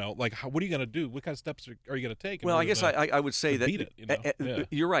 like, what are you going to do? What kind of steps are you going to take? Well, I guess I would say that beat it,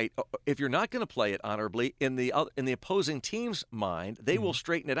 you're right. If you're not going to play it honorably, in the opposing team's mind, they will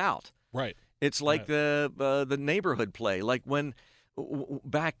straighten it out. Right. It's like the neighborhood play, like when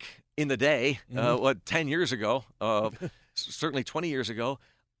back in the day, 10 years ago, certainly 20 years ago,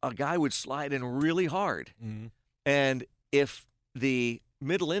 a guy would slide in really hard. And if the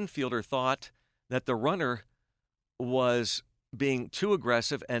middle infielder thought that the runner was being too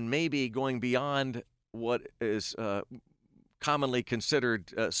aggressive and maybe going beyond what is commonly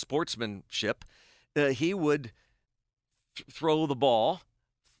considered sportsmanship, he would throw the ball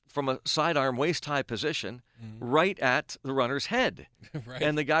from a sidearm waist-high position right at the runner's head. Right.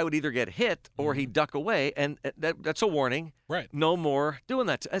 And the guy would either get hit or he'd duck away, and that's a warning. Right. No more doing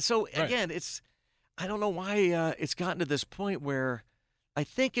that. And so, again, I don't know why it's gotten to this point where I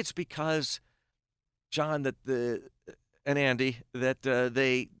think it's because, John, and Andy, that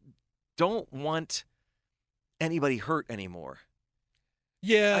they don't want anybody hurt anymore.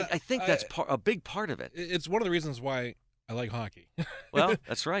 Yeah. I think that's a big part of it. It's one of the reasons why I like hockey. Well,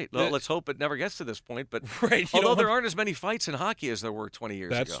 that's right. Well, let's hope it never gets to this point. But right, although there aren't as many fights in hockey as there were 20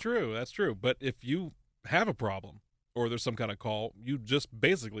 years ago. That's true. That's true. But if you have a problem or there's some kind of call, you just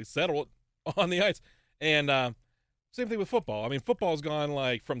basically settle it on the ice. And same thing with football. I mean, football's gone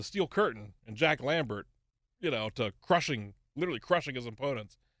like from the steel curtain and Jack Lambert, to literally crushing his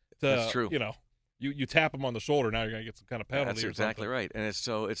opponents. That's true. You tap him on the shoulder, now you're going to get some kind of penalty. That's exactly right. And it's.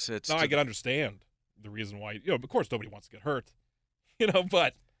 Now I can understand the reason why, of course nobody wants to get hurt,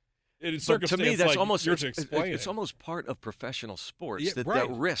 but to me, that's like almost it's almost part of professional sports, Yeah, that right.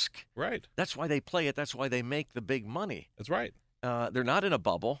 risk. Right. That's why they play it. That's why they make the big money. That's right. They're not in a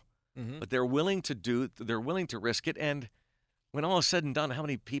bubble, but they're willing to risk it. And when all is said and done, how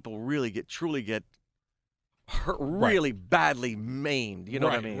many people truly get hurt, really badly maimed? You know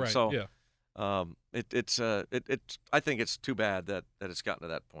what I mean? Right. So yeah. I think it's too bad that it's gotten to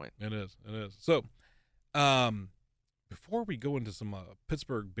that point. It is. So, before we go into some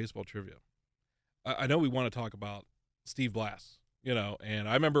Pittsburgh baseball trivia, I know we want to talk about Steve Blass, and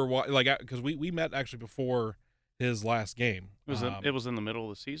I remember because we met actually before his last game. It was in the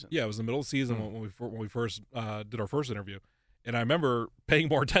middle of the season. Yeah, it was in the middle of the season when we first did our first interview, and I remember paying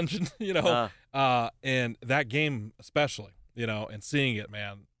more attention, and that game especially, and seeing it,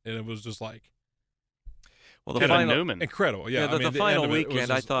 man, and it was just like. Well, the Kevin Newman. Incredible, yeah. The final weekend,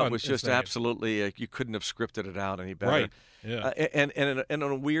 I thought, was just insane. Absolutely, you couldn't have scripted it out any better. Right, yeah. And in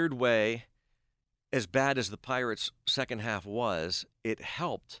a weird way, as bad as the Pirates' second half was, it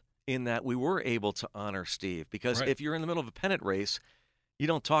helped in that we were able to honor Steve. Because if you're in the middle of a pennant race, you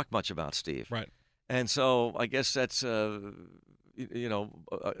don't talk much about Steve. Right. And so I guess that's, the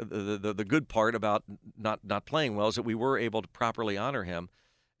good part about not playing well is that we were able to properly honor him.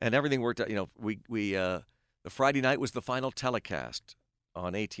 And everything worked out. The Friday night was the final telecast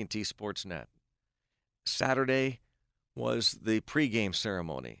on AT&T Sportsnet. Saturday was the pregame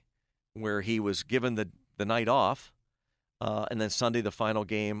ceremony where he was given the night off, and then Sunday the final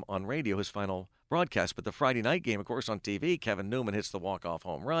game on radio, his final broadcast. But the Friday night game, of course, on TV, Kevin Newman hits the walk-off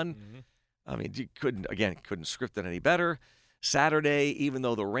home run. I mean, you couldn't script it any better. Saturday, even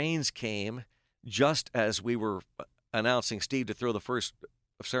though the rains came just as we were announcing Steve to throw the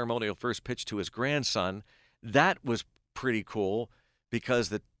ceremonial first pitch to his grandson, that was pretty cool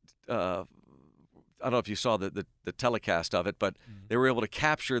because I don't know if you saw the telecast of it, but they were able to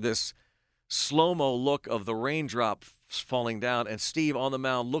capture this slow-mo look of the raindrop falling down and Steve on the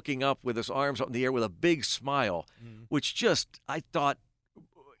mound looking up with his arms up in the air with a big smile, which just, I thought,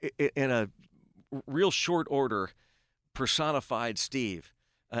 in a real short order, personified Steve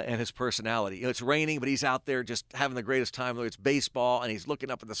and his personality. It's raining, but he's out there just having the greatest time. It's baseball, and he's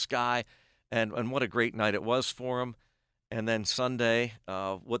looking up at the sky. And what a great night it was for him. And then Sunday,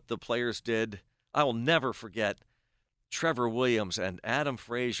 what the players did, I will never forget Trevor Williams and Adam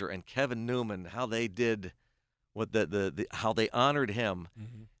Frazier and Kevin Newman, how they did how they honored him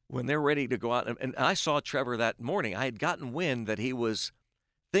when they're ready to go out. And I saw Trevor that morning. I had gotten wind that he was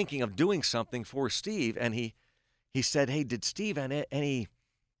thinking of doing something for Steve, and he said, "Hey, did Steve have any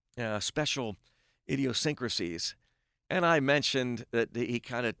special idiosyncrasies?" And I mentioned that he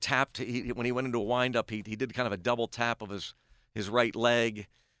kind of tapped when he went into a windup. He did kind of a double tap of his right leg,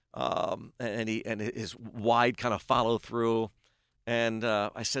 and his wide kind of follow through. And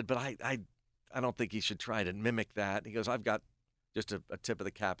I said, but I don't think he should try to mimic that. He goes, I've got just a tip of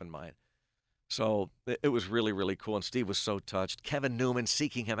the cap in mind. So it was really, really cool. And Steve was so touched. Kevin Newman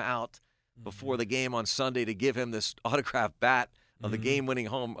seeking him out before the game on Sunday to give him this autographed bat of the game-winning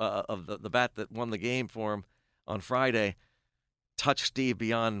home of the bat that won the game for him on Friday, touched Steve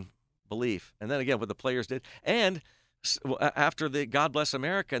beyond belief. And then again, what the players did. And after the God Bless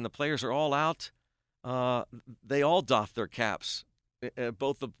America and the players are all out, they all doffed their caps,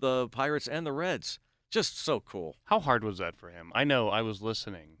 both the Pirates and the Reds. Just so cool. How hard was that for him? I know I was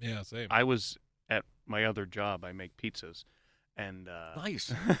listening. Yeah, same. I was at my other job. I make pizzas. And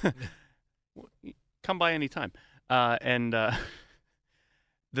nice. Come by anytime. And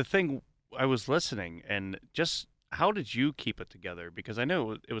the thing, I was listening, and just how did you keep it together? Because I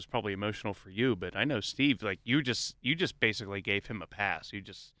know it was probably emotional for you, but I know Steve, like you just basically gave him a pass. You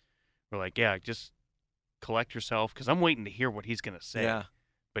just were like, yeah, just collect yourself, because I'm waiting to hear what he's going to say. Yeah.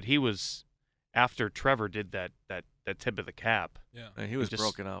 But he was, after Trevor did that tip of the cap. Yeah. And he was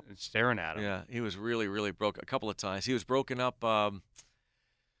broken up. Staring at him. Yeah, he was really, really broken a couple of times. He was broken up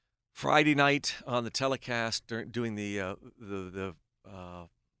Friday night on the telecast doing the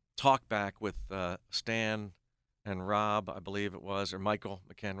talk back with Stan and Rob, I believe it was, or Michael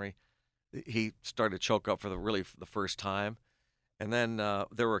McHenry. He started to choke up for the first time. And then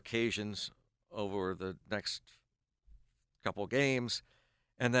there were occasions over the next couple of games.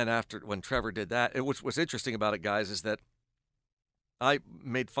 And then when Trevor did that, what's interesting about it, guys, is that I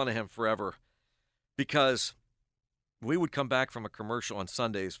made fun of him forever because we would come back from a commercial on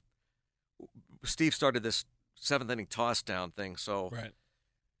Sundays. Steve started this seventh inning toss down thing. So right.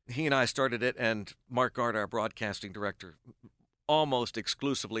 He and I started it, and Mark Gard, our broadcasting director, almost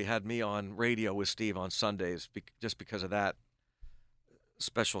exclusively had me on radio with Steve on Sundays just because of that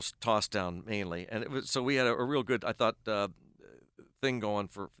special toss down mainly. And so we had a real good, I thought, thing going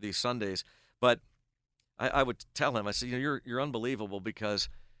for these Sundays. But I would tell him, I said, you're unbelievable, because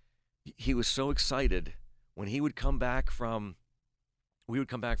he was so excited when we would come back from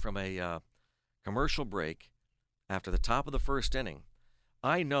a commercial break after the top of the first inning.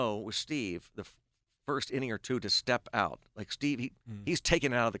 I know with Steve, the first inning or two to step out. Like Steve, he's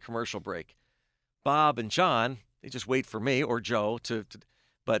taken out of the commercial break. Bob and John, they just wait for me or Joe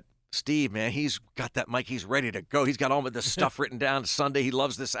but Steve, man, he's got that mic. He's ready to go. He's got all of this stuff written down. Sunday, he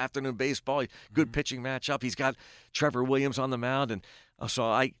loves this afternoon baseball. Good pitching matchup. He's got Trevor Williams on the mound. And so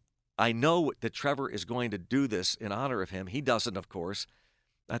I know that Trevor is going to do this in honor of him. He doesn't, of course.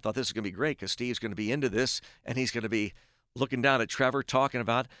 I thought this is going to be great because Steve's going to be into this, and he's going to be looking down at Trevor, talking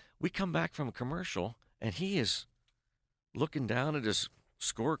about. We come back from a commercial, and he is looking down at his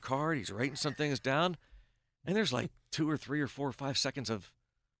scorecard. He's writing some things down, and there's like 2 or 3 or 4 or 5 seconds of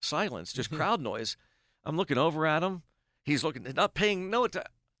silence, just crowd noise. I'm looking over at him. He's looking, not paying no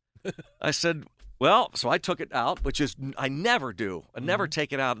attention. I said, well, so I took it out, which is I never do. I never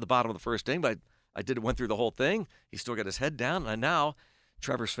take it out at the bottom of the first inning, but I went through the whole thing. He still got his head down, and now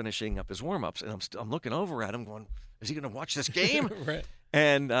Trevor's finishing up his warm-ups, and I'm looking over at him going, is he going to watch this game? Right.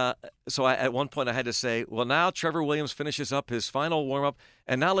 And so at one point I had to say, well, now Trevor Williams finishes up his final warm-up,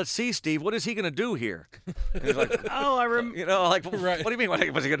 and now let's see, Steve, what is he going to do here? And he's like, oh, I remember. Right. What do you mean, what's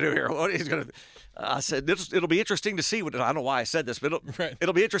he going to do here? What is he going to? I said, it'll be interesting to see I don't know why I said this, but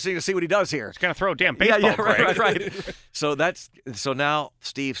it'll be interesting to see what he does here. He's going to throw a damn baseball. Yeah, right. So now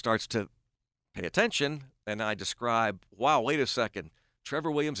Steve starts to pay attention, and I describe, wow, wait a second.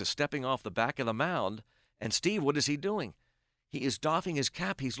 Trevor Williams is stepping off the back of the mound, and Steve, what is he doing? He is doffing his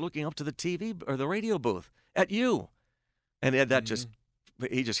cap. He's looking up to the TV or the radio booth at you. And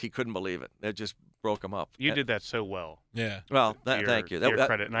that he couldn't believe it. It just broke him up. You did that so well. Yeah. Well, thank you. Your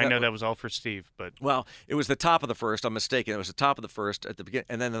credit. And I know that was all for Steve, but. Well, it was the top of the first. I'm mistaken. It was the top of the first at the beginning.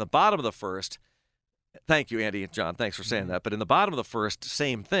 And then in the bottom of the first, thank you, Andy and John. Thanks for saying that. But in the bottom of the first,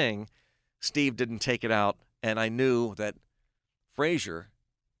 same thing. Steve didn't take it out. And I knew that Frazier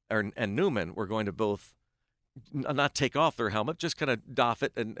and Newman were going to both not take off their helmet, just kind of doff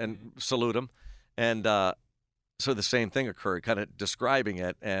it and salute him. And so the same thing occurred, kind of describing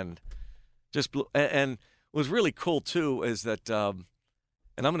it. And and what was really cool, too, is that, and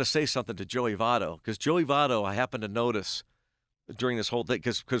I'm going to say something to Joey Votto, because Joey Votto, I happened to notice during this whole thing,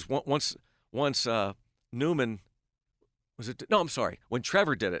 because once Newman, I'm sorry, when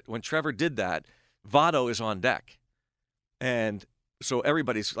Trevor did that, Votto is on deck. And so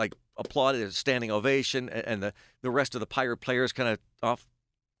everybody's like applauded, a standing ovation, and the rest of the Pirate players kind of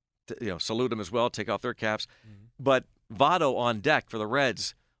salute him as well, take off their caps. But Votto on deck for the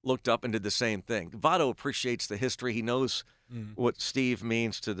Reds looked up and did the same thing. Votto appreciates the history. He knows what Steve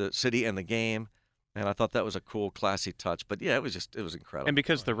means to the city and the game. And I thought that was a cool, classy touch. But, yeah, it was incredible. And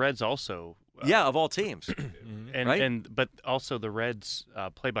because the Reds also of all teams. But also the Reds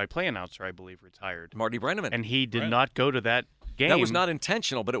play-by-play announcer, I believe, retired. Marty Brenneman. And he did not go to that game. That was not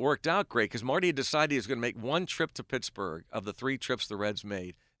intentional, but it worked out great because Marty had decided he was going to make one trip to Pittsburgh of the 3 trips the Reds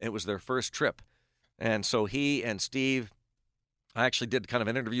made. It was their first trip. And so he and Steve, I actually did kind of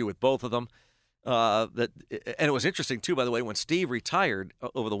an interview with both of them. And it was interesting, too, by the way, when Steve retired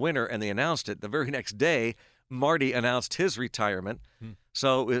over the winter and they announced it, the very next day, Marty announced his retirement.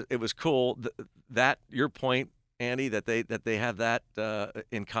 So it was cool. That your point, Andy, that they have that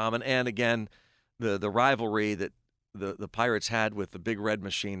in common. And, again, the rivalry that the Pirates had with the Big Red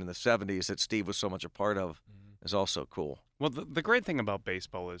Machine in the 70s that Steve was so much a part of is also cool. Well, the great thing about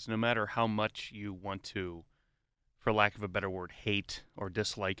baseball is no matter how much you want to, for lack of a better word, hate or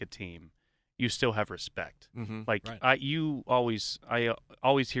dislike a team, you still have respect. Like I always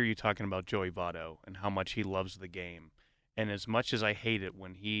hear you talking about Joey Votto and how much he loves the game. And as much as I hate it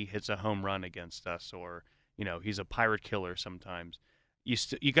when he hits a home run against us or, he's a pirate killer sometimes,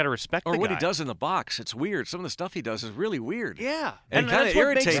 you got to respect the guy. Or what he does in the box. It's weird. Some of the stuff he does is really weird. Yeah. And kind of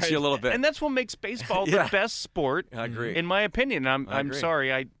irritates you a little bit. And that's what makes baseball the best sport. I agree. In my opinion. I'm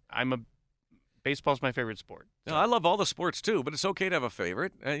sorry. Baseball's my favorite sport. So. No, I love all the sports too, but it's okay to have a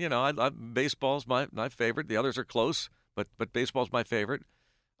favorite. Baseball's my favorite. The others are close, but baseball's my favorite.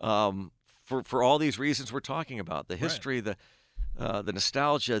 For all these reasons we're talking about, the history, the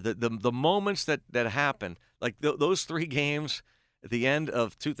nostalgia, the moments that happen, like those 3 games at the end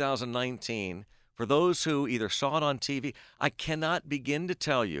of 2019. For those who either saw it on TV, I cannot begin to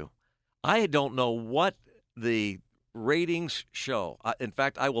tell you. I don't know what the ratings show. In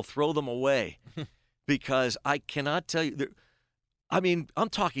fact, I will throw them away because I cannot tell you. I'm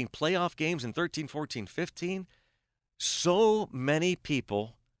talking playoff games in 13, 14, 15. So many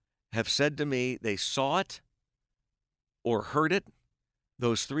people have said to me they saw it or heard it,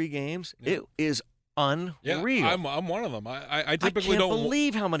 those 3 games. Yeah. It is unreal. Yeah, I'm one of them. I typically don't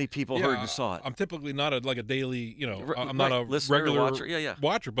believe how many people heard and saw it. I'm typically not a daily, I'm not a regular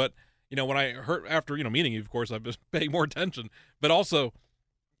watcher, but when I heard after, meeting you, of course, I've been paying more attention, but also,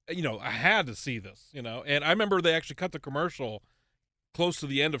 I had to see this, and I remember they actually cut the commercial close to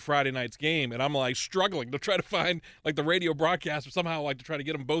the end of Friday night's game, and I'm like struggling to try to find like the radio broadcast or somehow like to try to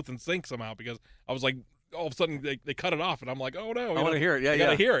get them both in sync somehow, because I was like, all of a sudden they cut it off, and I'm like, oh no, I want to hear it. Yeah, I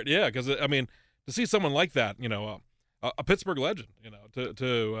gotta hear it. Yeah. Because to see someone like that, a Pittsburgh legend,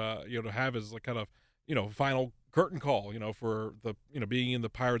 to have his like kind of, final curtain call, for the, being in the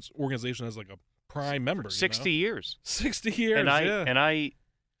Pirates organization as like a prime member. 60 years. 60 years. And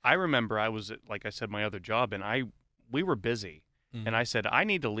I remember I was at, like I said, my other job, and we were busy. And I said, I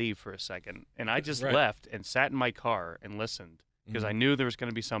need to leave for a second. And I just left and sat in my car and listened because I knew there was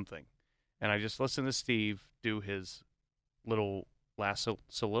going to be something. And I just listened to Steve do his little last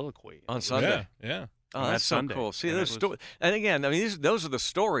soliloquy. On Sunday. Yeah. Oh, that's so cool. See, and again, those are the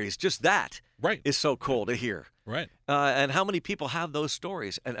stories. Just that is so cool to hear. Right. And how many people have those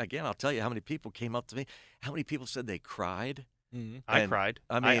stories? And again, I'll tell you how many people came up to me. How many people said they cried? I cried.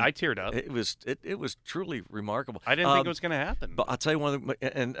 I teared up. It was truly remarkable. I didn't think it was going to happen. But I'll tell you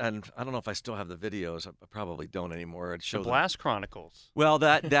and I don't know if I still have the videos. I probably don't anymore. I'd show the Blast Chronicles. Well,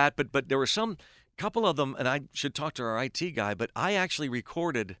 but there were some couple of them, and I should talk to our IT guy. But I actually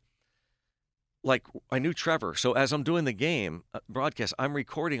recorded. Like, I knew Trevor, so as I'm doing the game broadcast, I'm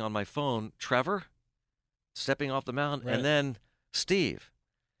recording on my phone Trevor stepping off the mound, and then Steve,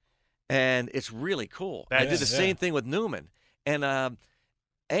 and it's really cool. I did the same thing with Newman, and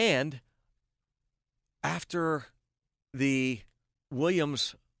after the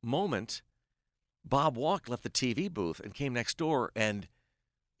Williams moment, Bob Walk left the TV booth and came next door, and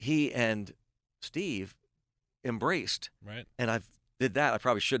he and Steve embraced. Right. And I did that. I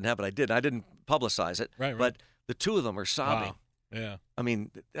probably shouldn't have, but I did. I didn't publicize it. Right. But the two of them are sobbing. Wow. Yeah. I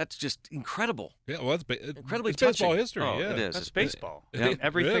mean, that's just incredible. Yeah, well, it's incredibly touching. Baseball history. Oh, yeah. It is. That's baseball.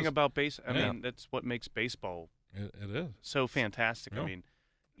 Everything about baseball. I mean, that's what makes baseball it is so fantastic. Yeah. I mean,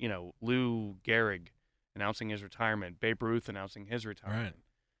 Lou Gehrig announcing his retirement, Babe Ruth announcing his retirement.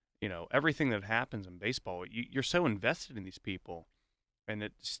 Right. Everything that happens in baseball, you're so invested in these people. And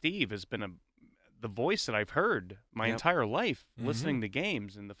Steve has been the voice that I've heard my entire life listening to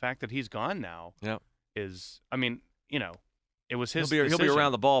games, and the fact that he's gone now is, it was his He'll be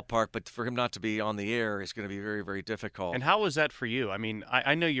around the ballpark, but for him not to be on the air is going to be very, very difficult. And how was that for you? I mean,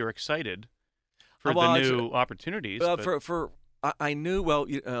 I know you're excited for the new opportunities. I knew. Well,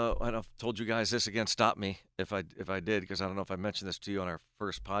 I've told you guys this again. Stop me if I did, because I don't know if I mentioned this to you on our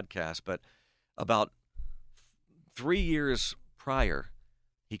first podcast. But about 3 years prior,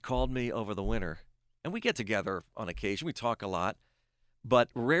 he called me over the winter, and we get together on occasion. We talk a lot, but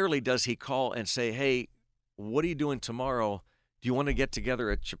rarely does he call and say, "Hey, what are you doing tomorrow? Do you want to get together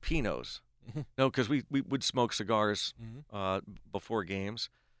at Cioppino's?" No, because we would smoke cigars before games.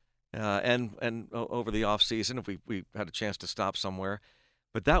 And over the off season, if we had a chance to stop somewhere,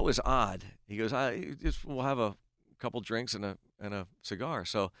 but that was odd. He goes, we'll have a couple drinks and a cigar.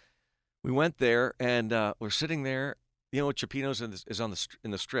 So we went there, and we're sitting there. You know, Cioppino's is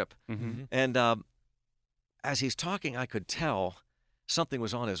in the Strip, and as he's talking, I could tell something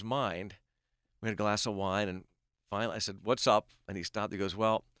was on his mind. We had a glass of wine, and finally I said, "What's up?" And he stopped. He goes,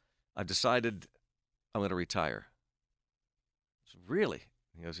 "Well, I've decided I'm going to retire." I said, "Really?"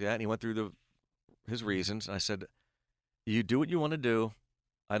 He goes, "Yeah," and he went through his reasons. And I said, "You do what you want to do.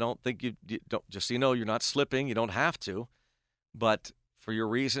 I don't think you don't. Just so you know, you're not slipping. You don't have to, but for your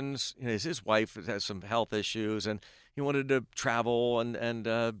reasons, his wife has some health issues, and he wanted to travel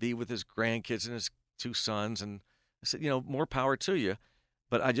and be with his grandkids and his 2 sons. And I said, more power to you,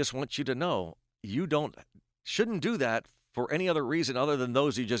 but I just want you to know you shouldn't do that for any other reason other than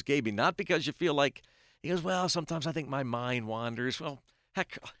those you just gave me. Not because you feel like." He goes, "Well, sometimes I think my mind wanders." Well,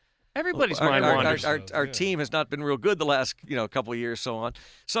 heck, everybody's mind wanders. Our team has not been real good the last couple of years, so on.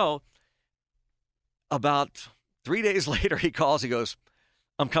 So about 3 days later, he calls. He goes,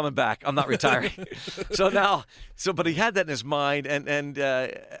 "I'm coming back. I'm not retiring." But he had that in his mind, and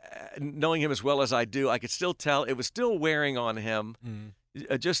knowing him as well as I do, I could still tell it was still wearing on him.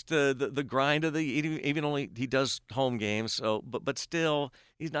 Just the grind of even only he does home games, so but still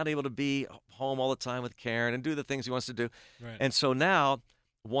he's not able to be home all the time with Karen and do the things he wants to do. Right. And so now,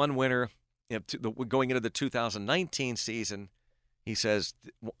 one winter, going into the 2019 season, he says,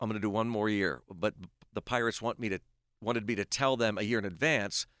 "I'm going to do one more year," but the Pirates wanted me to tell them a year in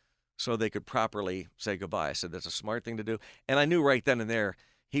advance so they could properly say goodbye. I said that's a smart thing to do, and I knew right then and there.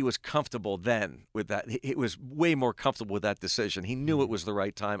 He was comfortable then with that. He was way more comfortable with that decision. He knew it was the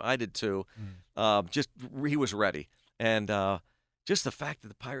right time. I did too. He was ready. And just the fact that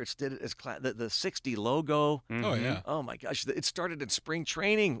the Pirates did it as the 60 logo. Oh, yeah. Oh, my gosh. It started in spring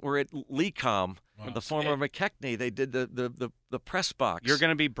training. We're at Lecom, the former McKechnie. They did the press box. You're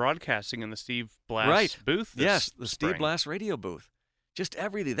going to be broadcasting in the Steve Blass booth this the spring. Steve Blass radio booth. Just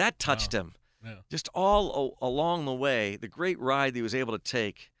everything. That touched him. Yeah. Just all along the way, the great ride that he was able to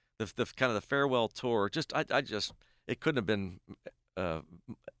take, the kind of the farewell tour. It couldn't have been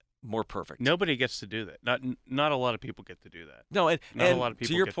more perfect. Nobody gets to do that. Not a lot of people get to do that. No, and a lot of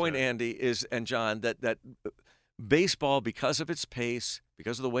people to your get point, to Andy and John, that baseball, because of its pace,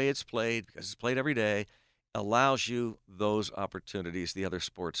 because of the way it's played, because it's played every day, allows you those opportunities the other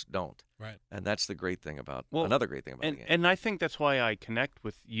sports don't. Right. And that's the great thing about another great thing about the game. And I think that's why I connect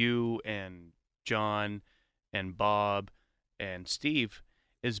with you and John and Bob and Steve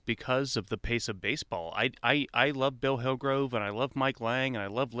is because of the pace of baseball. I love Bill Hillgrove and I love Mike Lang and I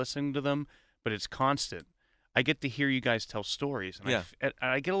love listening to them, but it's constant. I get to hear you guys tell stories, and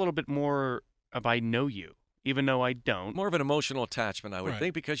I get a little bit more of I know you. Even though I don't. More of an emotional attachment, I would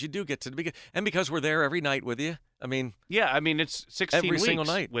think, because you do get to and because we're there every night with you. I mean, it's 16 every weeks single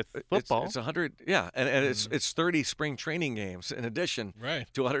night with football. It's 100, and it's 30 spring training games in addition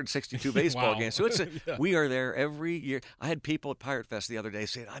to 162 baseball games. So we are there every year. I had people at Pirate Fest the other day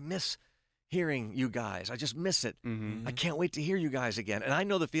saying, "I miss hearing you guys. I just miss it. I can't wait to hear you guys again." And I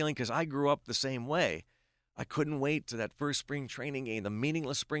know the feeling because I grew up the same way. I couldn't wait to that first spring training game, the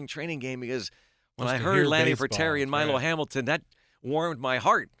meaningless spring training game, because when I heard Lanny Fratteri and Milo Hamilton, that warmed my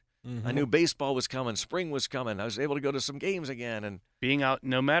heart. I knew baseball was coming, spring was coming. I was able to go to some games again, and being out.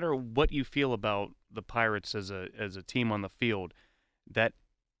 No matter what you feel about the Pirates as a team on the field, that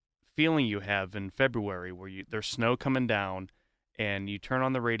feeling you have in February where there's snow coming down, and you turn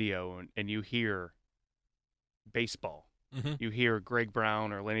on the radio and you hear baseball. You hear Greg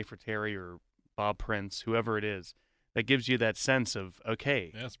Brown or Lanny Fratteri or Bob Prince, whoever it is. That gives you that sense of,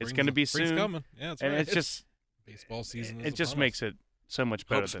 okay, it's going to be soon. Coming. Yeah, that's and right. it's just baseball season. It just makes it so much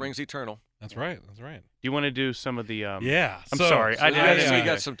better. Hope springs eternal. That's right. Do you want to do some of the? Yeah. I'm sorry.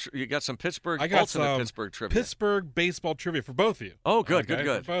 So you got some Pittsburgh. I got ultimate some Pittsburgh trivia. Pittsburgh baseball trivia for both of you. Oh, good.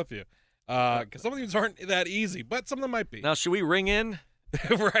 For both of you. Because some of these aren't that easy, but some of them might be. Now, should we ring in?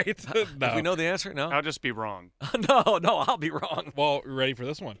 Right. No. If we know the answer, no. I'll just be wrong. No, I'll be wrong. Well, ready for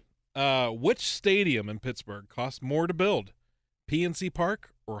this one? Which stadium in Pittsburgh cost more to build? PNC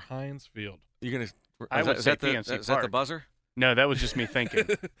Park or Heinz Field? You're gonna. I would say PNC Park. Is that the buzzer? No, that was just me thinking.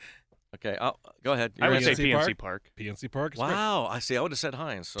 Okay, go ahead. I would say PNC PNC Park. PNC Park. Is Wow, I see. I would have said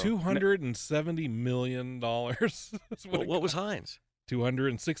Heinz. So. $270 million. What was Heinz?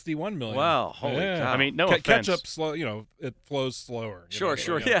 $261 million. Wow, holy cow. I mean, no offense. Ketchup, slow. It flows slower. Sure.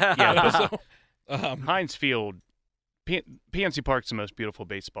 Yeah. So, Heinz Field, PNC Park's the most beautiful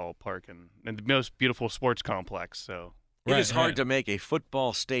baseball park and the most beautiful sports complex. So it is hard to make a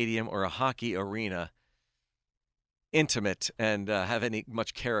football stadium or a hockey arena intimate and have any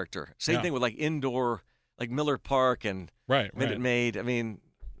much character. Same thing with like indoor, like Miller Park and Minute Maid. I mean,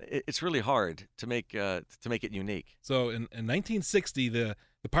 it's really hard to make it unique. So in 1960, the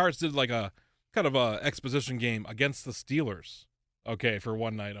Pirates did like a kind of a exposition game against the Steelers. Okay, for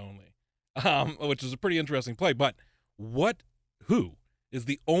one night only, which is a pretty interesting play. But who is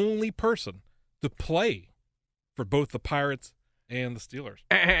the only person to play for both the Pirates and the Steelers?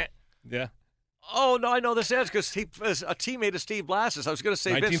 Yeah. Oh, no, I know this answer because he was a teammate of Steve Blassis. I was going to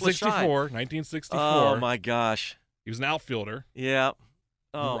say Vince Lashine. 1964. Oh, my gosh. He was an outfielder. Yeah.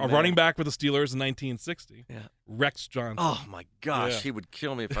 Oh, a running back with the Steelers in 1960. Yeah. Rex Johnson. Oh, my gosh. Yeah. He would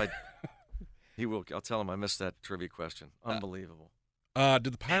kill me if I – he will. I'll tell him I missed that trivia question. Unbelievable. Did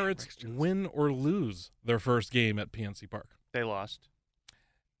the Pirates win or lose their first game at PNC Park? they lost.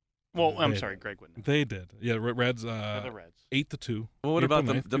 Well, I'm sorry, Greg wouldn't. They did. Yeah, Reds. The Reds. 8-2. Well, what April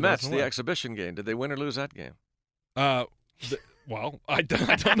about 9th, the Mets, the 2011? exhibition game? Did they win or lose that game? Well, I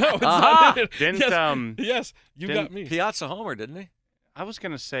don't know. It's Aha! not, Didn't yes, you didn't got me. Piazza homer, didn't he? I was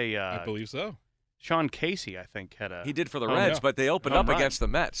gonna say I believe so. Sean Casey, I think, had a. He did for the Oh, Reds, yeah. but they opened Home up run. against the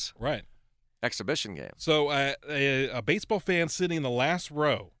Mets. Right. Exhibition game. So a baseball fan sitting in the last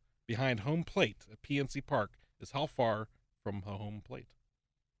row behind home plate at PNC Park is how far from the home plate?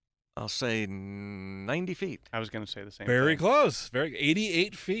 I'll say 90 feet. I was gonna say the same. Very thing. close.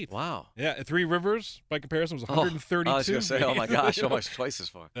 88 feet. Wow. Yeah, at Three Rivers, by comparison, was 132 I was going to say, oh my feet. gosh, almost twice as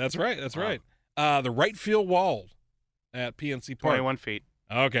far. That's right. That's Wow. right. The right field wall at PNC Park. 21 feet.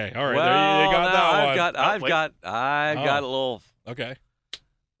 Okay, all right. Well, there you got now that I've one. got a little. Okay.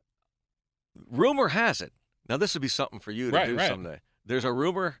 Rumor has it. Now this would be something for you to Right, do right. someday. There's a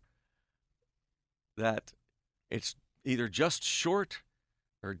rumor that it's either just short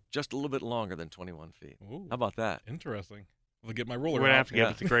or just a little bit longer than 21 feet. Ooh, How about that? interesting. I'll get my We're ruler gonna out. have to give Yeah.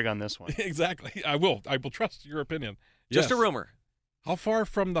 it to Greg on this one. Exactly. I will trust your opinion. Just Yes. a rumor. How far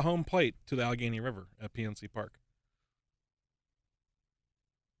from the home plate to the Allegheny River at PNC Park?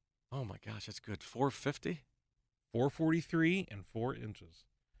 Oh my gosh, that's good. 450. 443 and 4 inches.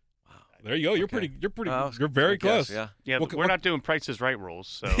 Wow. There you go. You're Okay. pretty. You're very Good guess, close. Yeah. Yeah, Well, but we're not doing Price is Right rules,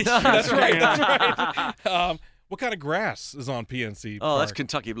 so. That's right. Yeah. That's right. What kind of grass is on PNC Oh, that's Park?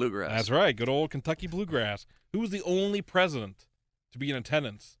 Kentucky bluegrass. That's right. Good old Kentucky bluegrass. Who was the only president to be in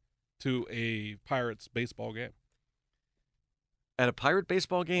attendance to a Pirates baseball game? At a Pirate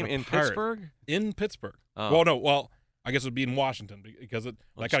baseball game A in Pirate. Pittsburgh? In Pittsburgh. Oh. Well, no. Well, I guess it would be in Washington because that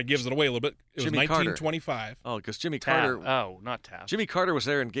kind of gives it away a little bit. It was Jimmy Carter. 1925. Oh, because Jimmy Taft. Carter. Oh, not Taft. Jimmy Carter was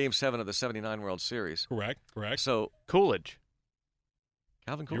there in Game 7 of the '79 World Series. Correct. So Coolidge.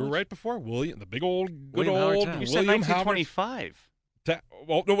 Calvin You Coolidge. were right before. William, the big old, good William Howard old Taft. You said William Howard. 1925.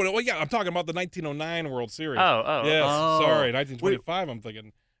 Well, no, yeah, I'm talking about the 1909 World Series. Oh. Yes, Oh. sorry, 1925. I'm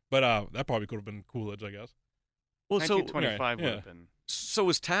thinking, but that probably could have been Coolidge, I guess. Well, so 1925 would yeah. have been. so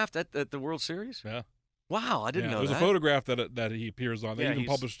was Taft at the World Series? Yeah. Wow, I didn't know There's that. a photograph that he appears on. They Yeah, even he's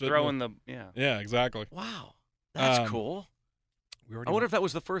published it. throwing the. Yeah. Yeah, exactly. Wow, that's Um, cool. We already I wonder if that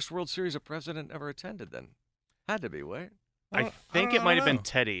was the first World Series a president ever attended. Then had to be, right? I don't think it might have been know.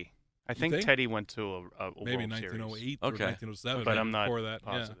 Teddy. I think think? Teddy went to a maybe World Series. 1908 Okay. or 1907, But maybe I'm not before that.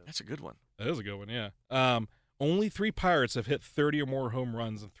 positive. That's a good one. Yeah, that is a good one. Yeah. Only 3 Pirates have hit 30 or more home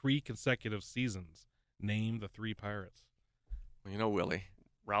runs in 3 consecutive seasons. Name the 3 Pirates. Well, you know Willie.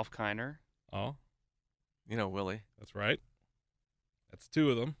 Ralph Kiner. Oh, You know Willie. that's right. That's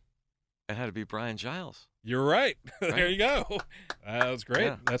 2 of them. It had to be Brian Giles. You're right. there Right. you go. That's great.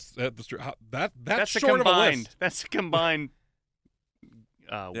 Yeah. That's true. That's That's a short of a combined. list. That's a combined.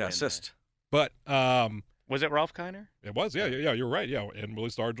 Yeah, win assist. But there. Was it Ralph Kiner? it was. Yeah. You're right. Yeah, and Willie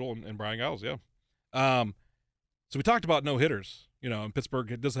Stargell and Brian Giles. Yeah. So we talked about no hitters. And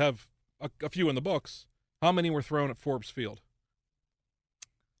Pittsburgh does have a few in the books. How many were thrown at Forbes Field?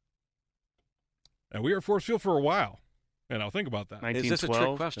 And we were at Forbes Field for a while. Think about that. Is this a trick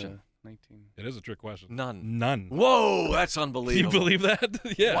 1912 question? to 19. It is a trick question. None. None. Whoa, that's Can you unbelievable. believe that?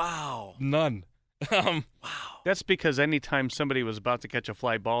 Yeah. Wow. None. Wow. That's because anytime somebody was about to catch a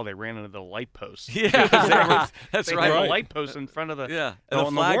fly ball, they ran into the light post. Yeah, that's They right. had Right. a light post in front of the. Yeah, Oh, and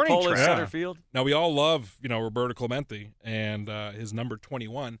on the the warning flagpole in track. center Yeah. field. Now we all love, Roberto Clemente and his number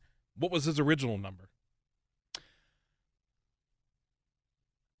 21. What was his original number?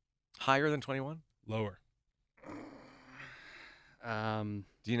 Higher than 21? Lower. Do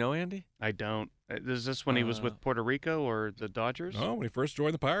you know, Andy? I don't. Is this when he was with Puerto Rico or the Dodgers? No, when he first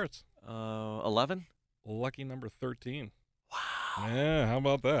joined the Pirates. 11? Lucky number 13. Wow. Yeah, how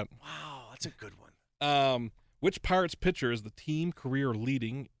about that? Wow, that's a good one. Which Pirates pitcher is the team career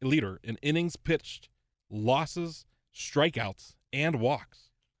leader in innings pitched, losses, strikeouts, and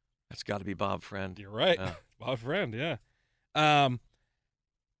walks? That's got to be Bob Friend. You're right. Bob Friend, yeah.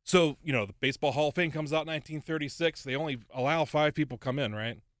 So, the Baseball Hall of Fame comes out in 1936. They only allow 5 people come in,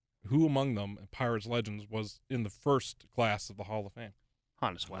 right? Who among them, Pirates legends, was in the first class of the Hall of Fame?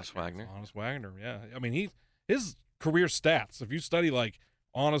 Honus Wagner. Honus Wagner, yeah. I mean, his career stats, if you study, like,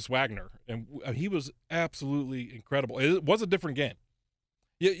 Honus Wagner, and he was absolutely incredible. It was a different game.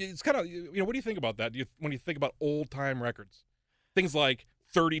 It's kind of, what do you think about that? When you think about old-time records? Things like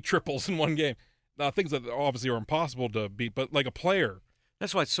 30 triples in one game. Things that obviously are impossible to beat, but like a player.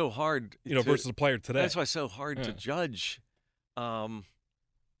 That's why it's so hard. Versus a player today. That's why it's so hard to judge. You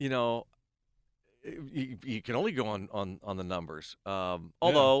can only go on the numbers.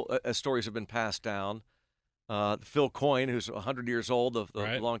 Although, as stories have been passed down, Phil Coyne, who's 100 years old,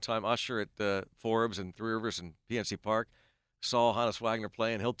 the longtime usher at Forbes and Three Rivers and PNC Park, saw Honus Wagner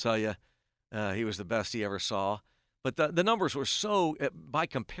play, and he'll tell you he was the best he ever saw. But the numbers were so, by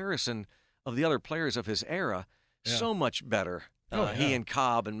comparison of the other players of his era, so much better. He and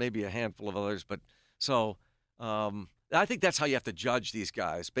Cobb and maybe a handful of others. But so I think that's how you have to judge these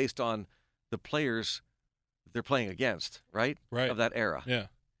guys, based on the players they're playing against, right? Right. Of that era. Yeah.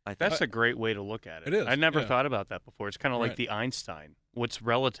 That's a great way to look at it. It is. I never thought about that before. It's kind of like the Einstein. What's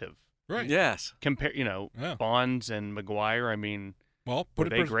relative? Right. Yes. Compare, Bonds and McGuire. I mean, well, were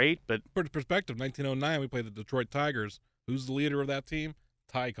they great? But put it in perspective. 1909, we played the Detroit Tigers. Who's the leader of that team?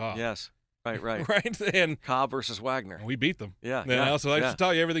 Ty Cobb. Yes. Right. Right. And Cobb versus Wagner. We beat them. Yeah. So I just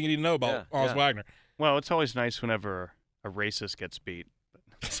tell you everything you need to know about Honus Wagner. Well, it's always nice whenever a racist gets beat.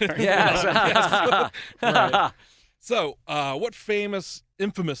 Yes. Right. So, what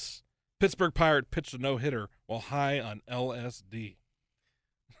infamous Pittsburgh Pirate pitched a no-hitter while high on LSD?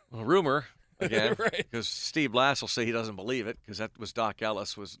 Well, rumor again, right. Because Steve Blass will say he doesn't believe it, because that was Doc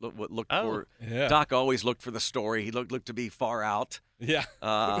Ellis was what looked for. Yeah. Doc always looked for the story. He looked to be far out. Yeah.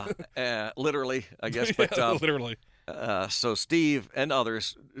 Literally, I guess. But literally. So Steve and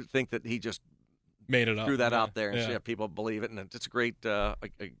others think that he just made it up. Threw that out there, and people believe it, and it's a great,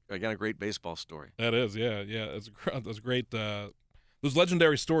 again, a great baseball story. That is, yeah. That's great. Those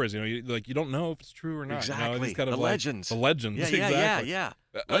legendary stories, you don't know if it's true or not. Exactly. These kind of legends. The legends. Yeah, exactly. yeah.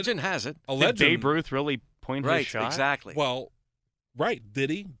 Legend has it. A legend. Did Babe Ruth really point his shot? Exactly. Well, right. Did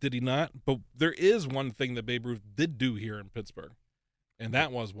he? Did he not? But there is one thing that Babe Ruth did do here in Pittsburgh, and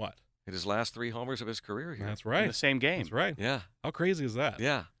that was what? Hit his last 3 homers of his career here. That's right. In the same game. That's right. Yeah. How crazy is that?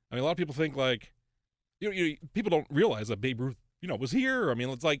 Yeah. I mean, a lot of people think people don't realize that Babe Ruth, was here. I mean,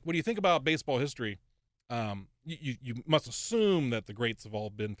 it's like when you think about baseball history, you must assume that the greats have all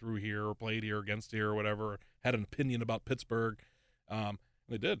been through here or played here, against here, or whatever, had an opinion about Pittsburgh.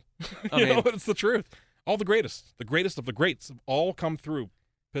 They did. It's the truth. All the greatest of the greats have all come through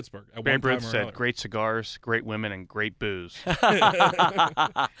Pittsburgh at Babe one time Ruth or said, another. "Great cigars, great women, and great booze."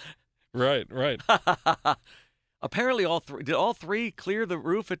 Right. Apparently, did all 3 clear the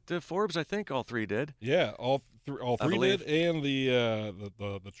roof at Forbes? I think all 3 did. Yeah, all three did. And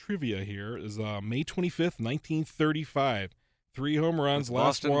the trivia here is May 25th, 1935. 3 home runs. With Last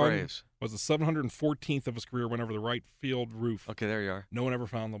Boston one Braves. was the 714th of his career. Went over the right field roof. Okay, there you are. No one ever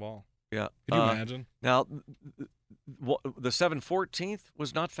found the ball. Yeah. Can you imagine? Now, the 714th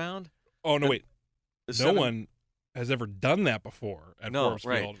was not found? Oh, no, wait. No one has ever done that before at Forbes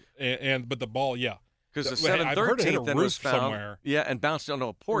Field. But the ball, yeah. Because the 713th then was found somewhere. Yeah, and bounced onto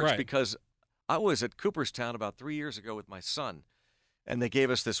a porch. Right. Because I was at Cooperstown about 3 years ago with my son, and they gave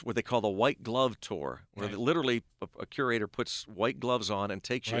us this, what they call the white glove tour, where literally a curator puts white gloves on and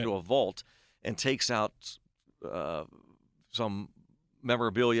takes you into a vault and takes out some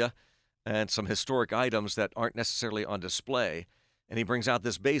memorabilia and some historic items that aren't necessarily on display. And he brings out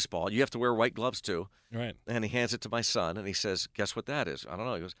this baseball. You have to wear white gloves too. Right. And he hands it to my son, and he says, "Guess what that is?" I don't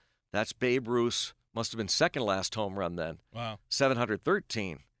know. He goes, "That's Babe Ruth's, must have been second last home run then. Wow.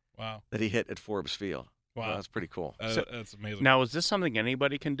 713. Wow. That he hit at Forbes Field. Wow. Well, that's pretty cool. That's amazing. Now, is this something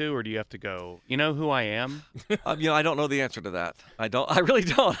anybody can do, or do you have to go, you know who I am? I don't know the answer to that. I really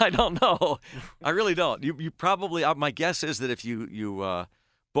don't. I don't know. I really don't. You probably, my guess is that if you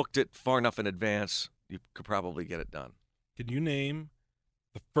booked it far enough in advance, you could probably get it done. Can you name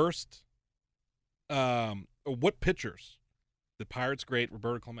the first, what pitchers the Pirates' great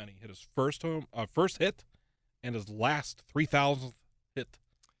Roberto Clemente hit his first hit and his last 3,000th hit?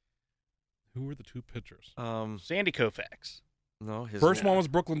 Who were the two pitchers? Sandy Koufax. No, his First one was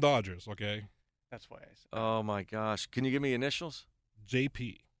Brooklyn Dodgers. Okay. That's why I said. Oh my gosh! Can you give me initials?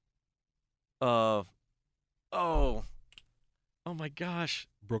 JP. Oh my gosh!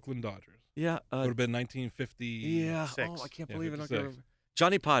 Brooklyn Dodgers. Yeah. Would have been 1950. Yeah. Six. Oh, I can't Yeah, believe it. I 56. can't remember.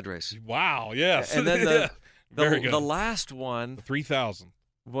 Johnny Padres. Wow. Yes. And then Yeah. Very good. the last one 3000.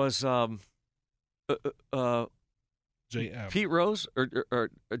 was JM. Pete Rose or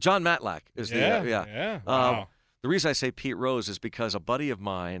John Matlack is Yeah. the yeah. Yeah. Wow. The reason I say Pete Rose is because a buddy of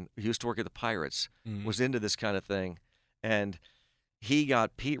mine who used to work at the Pirates Mhm. was into this kind of thing, and he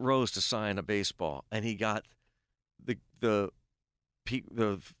got Pete Rose to sign a baseball, and he got the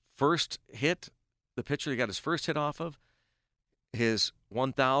first hit, the pitcher he got his first hit off of, his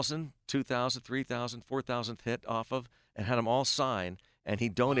 1,000, 2,000, 3,000, 4,000th hit off of, and had them all sign, and he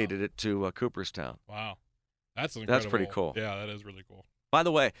donated it to Cooperstown. Wow. That's That's pretty incredible. cool. Yeah, that is really cool. By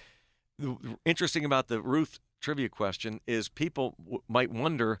the way, interesting about the Ruth trivia question is people might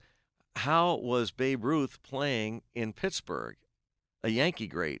wonder, how was Babe Ruth playing in Pittsburgh, a Yankee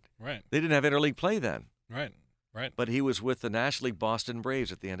great? Right. They didn't have interleague play then, Right. Right. but he was with the National League Boston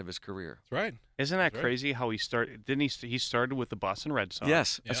Braves at the end of his career. That's right. Isn't that That's right. crazy how he started? Didn't he started with the Boston Red Sox?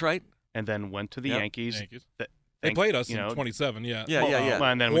 Yes, that's Yeah. right. And then went to the Yep. Yankees. Yankees. Th- They thank- played us you in know, 27. Yeah. Yeah, yeah, yeah. Well,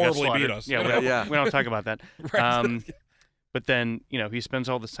 and then we got Horribly beat slaughtered. us. Yeah, Yeah. we don't talk about that. Right. But then, he spends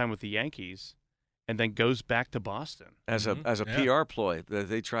all this time with the Yankees and then goes back to Boston. As Mhm. a Yeah. PR ploy,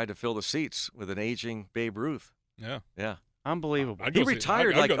 they tried to fill the seats with an aging Babe Ruth. Yeah. Yeah, Unbelievable. I'd he go see-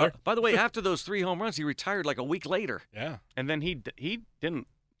 retired I'd go there. by the way, after those 3 home runs, he retired like a week later. Yeah. And then he didn't,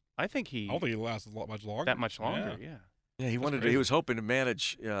 I think he, I don't think he lasted much longer. that much longer. Yeah. Yeah, he That's He crazy. was hoping to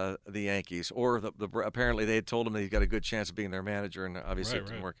manage the Yankees, or apparently they had told him that he's got a good chance of being their manager, and obviously it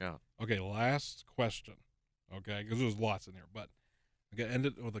didn't Right. work out. Okay, last question. Okay, because there's lots in here, but I'm going to end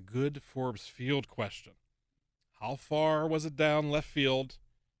it with a good Forbes Field question. How far was it down left field?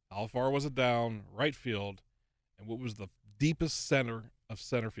 How far was it down right field? And what was the deepest center of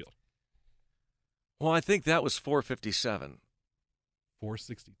center field? Well, I think that was 457.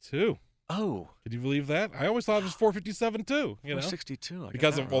 462. Oh, Can you believe that? I always thought it was 457 too. You know, 462.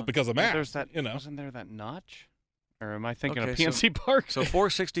 because of math. There's that, you know, wasn't there that notch? Or am I thinking Okay, of PNC Park? So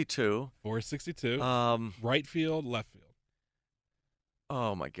 462. 462. Right field, left field.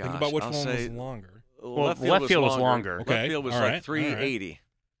 Oh my gosh. Think about which I'll one say was longer. Well, left field was longer. Okay, Left field was all like right, 380.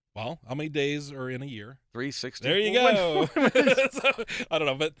 Well, how many days are in a year? 360. There you go. So, I don't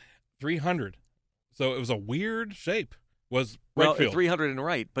know, but 300. So it was a weird shape. Was right Well, field. 300 and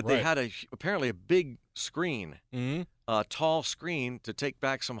right, but they Right. had apparently a big screen, Mhm. a tall screen to take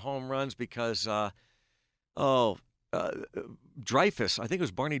back some home runs because, Dreyfus, I think it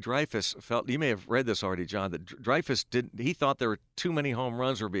was Barney Dreyfus, felt, you may have read this already, John, that Dreyfus he thought there were too many home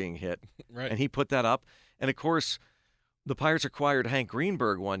runs were being hit, Right. and he put that up. And of course, the Pirates acquired Hank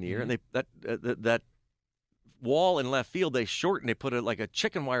Greenberg one year, Mm-hmm. and that wall in left field they shortened. They put like a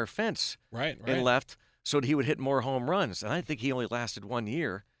chicken wire fence right. in left so that he would hit more home runs. And I think he only lasted 1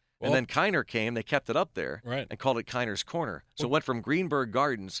 year. Well- and then Kiner came. They kept it up there Right. and called it Kiner's Corner. So it went from Greenberg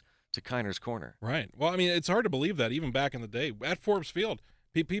Gardens to Kiner's Corner. Right. Well, I mean, it's hard to believe that even back in the day at Forbes Field,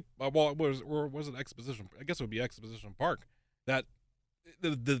 well, was it Exposition? I guess it would be Exposition Park. That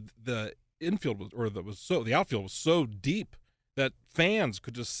the infield the outfield was so deep that fans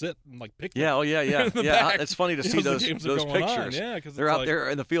could just sit and like pick. Yeah, oh yeah, yeah, in the yeah. back It's funny to as see the those games are going on. pictures. Yeah, because They're out there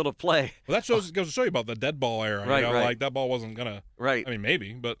in the field of play. Well, that goes to show you about the dead ball era. Right, you know, right. like that ball wasn't gonna. Right. I mean,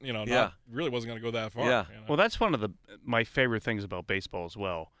 maybe, but Yeah. really wasn't gonna go that far. Yeah. you know? Well, that's one of my favorite things about baseball as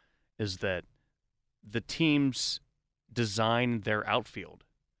well, is that the teams design their outfield.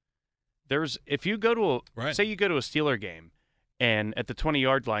 If you go to say you go to a Steeler game, and at the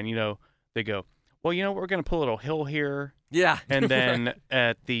 20-yard line, they go, well, we're going to put a little hill here, Yeah. and then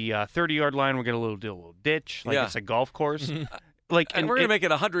at the 30-yard line, we're going to do a little ditch, like Yeah. it's a golf course. And we're going to make it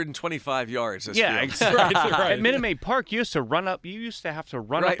 125 yards. This yeah, field. exactly. Right. At Minute Maid Park, you used to have to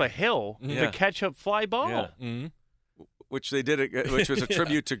run Right. up a hill Yeah. to catch a fly ball. Yeah. Mm-hmm. Which they did, which was a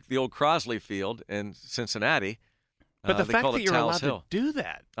tribute to the old Crosley Field in Cincinnati. But the They fact called that it you're Tal's allowed Hill. to do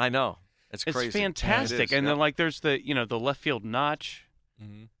that, I know. It's crazy. it's fantastic. It is, And yeah. then like there's the the left field notch.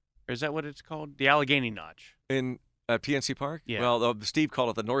 Mm-hmm. Or is that what it's called? The Allegheny notch. In PNC Park? Yeah. Well, Steve called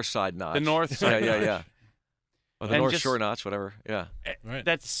it the North Side Notch. The north Yeah, side. yeah, notch. yeah. Or the And North just- Shore Notch, whatever. Yeah. Right.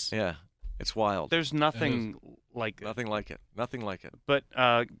 That's Yeah. It's wild. there's nothing like it. Nothing like it. Nothing like it. But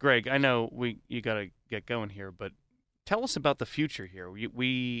Greg, I know you got to get going here, but tell us about the future here.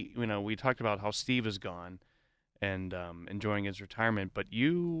 We talked about how Steve is gone and enjoying his retirement, but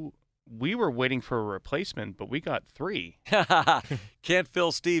you we were waiting for a replacement, but we got 3. Can't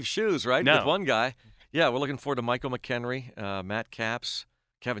fill Steve's shoes, right? No. With one guy. Yeah, we're looking forward to Michael McHenry, Matt Capps,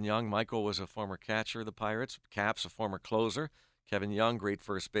 Kevin Young. Michael was a former catcher of the Pirates. Capps, a former closer. Kevin Young, great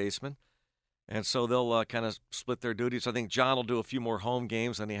first baseman. And so they'll kind of split their duties. I think John will do a few more home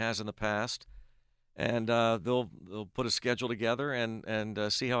games than he has in the past. And they'll put a schedule together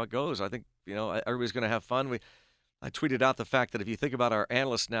and see how it goes. I think, everybody's going to have fun. I tweeted out the fact that if you think about our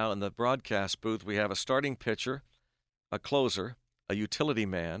analysts now in the broadcast booth, we have a starting pitcher, a closer, a utility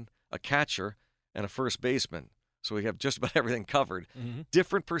man, a catcher, and a first baseman. So we have just about everything covered. Mm-hmm.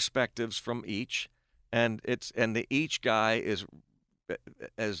 Different perspectives from each, and each guy is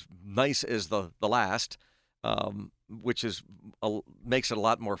as nice as the last, which makes it a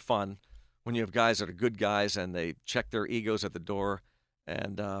lot more fun when you have guys that are good guys and they check their egos at the door,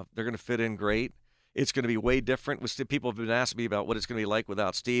 and they're going to fit in great. It's going to be way different. People have been asking me about what it's going to be like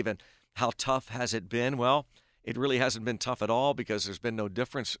without Steve and how tough has it been. Well, it really hasn't been tough at all because there's been no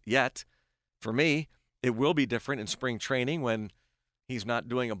difference yet. For me, it will be different in spring training when he's not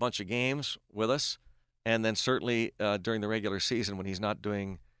doing a bunch of games with us, and then certainly during the regular season when he's not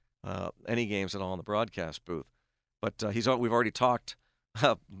doing any games at all in the broadcast booth. But we've already talked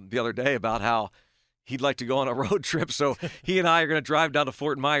the other day about how he'd like to go on a road trip, so he and I are going to drive down to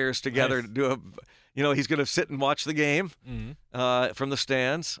Fort Myers together. Nice. To do he's going to sit and watch the game from the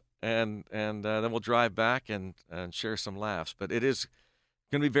stands, and then we'll drive back and share some laughs. But it is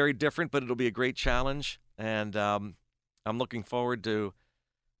going to be very different, but it'll be a great challenge, and I'm looking forward to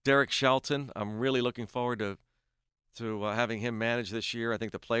Derek Shelton. I'm really looking forward to having him manage this year. I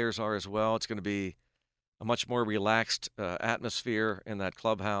think the players are as well. It's going to be a much more relaxed atmosphere in that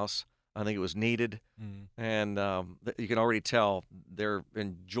clubhouse. I think it was needed, and you can already tell they're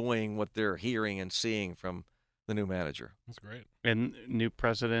enjoying what they're hearing and seeing from the new manager. That's great. And new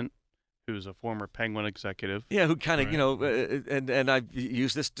president, who's a former Penguin executive. Yeah, who kind of, and I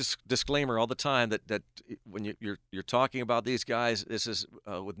use this disclaimer all the time that when you're talking about these guys, this is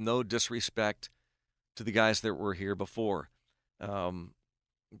with no disrespect to the guys that were here before.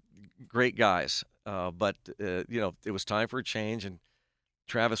 Great guys, but it was time for a change, and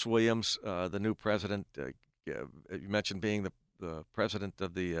Travis Williams, the new president, you mentioned being the president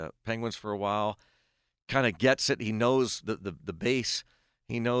of the Penguins for a while, kind of gets it. He knows the base.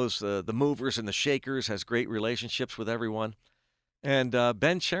 He knows the movers and the shakers, has great relationships with everyone. And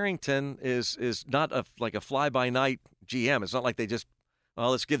Ben Cherington is not like a fly-by-night GM. It's not like they just,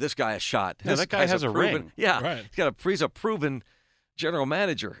 let's give this guy a shot. Yeah, that guy has a ring. Yeah, right. He's a proven general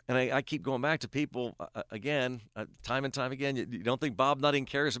manager. And I keep going back to people, time and time again, you don't think Bob Nutting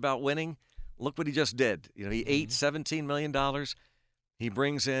cares about winning? Look what he just did. He ate $17 million. He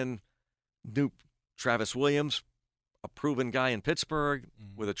brings in new Travis Williams, a proven guy in Pittsburgh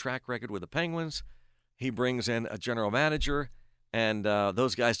with a track record with the Penguins. He brings in a general manager, and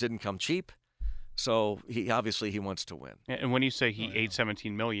those guys didn't come cheap. So he wants to win. And when you say he ate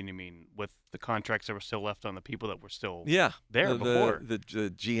 $17 million, you mean with the contracts that were still left on the people that were still there before? The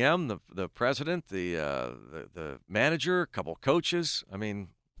GM, the president, the manager, a couple coaches. I mean,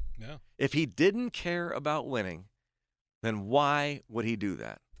 if he didn't care about winning, then why would he do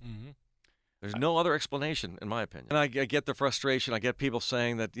that? Mm-hmm. There's no other explanation, in my opinion. And I get the frustration. I get people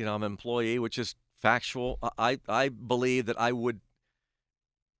saying that I'm an employee, which is factual. I believe that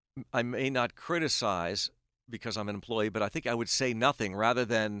I may not criticize because I'm an employee, but I think I would say nothing rather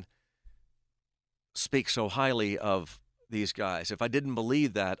than speak so highly of these guys. If I didn't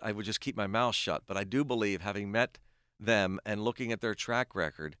believe that, I would just keep my mouth shut. But I do believe, having met them and looking at their track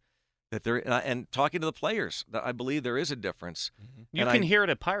record, that they're and talking to the players, that I believe there is a difference. Mm-hmm. You can hear it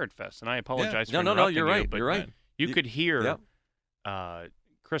at Pirate Fest, and I apologize for interrupting. No, you're right. You're right. You could hear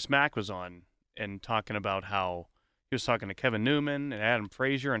Chris Mack was on and talking about how he was talking to Kevin Newman and Adam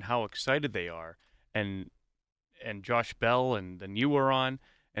Frazier and how excited they are, and Josh Bell, and then you were on,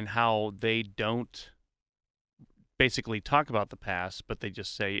 and how they don't basically talk about the past, but they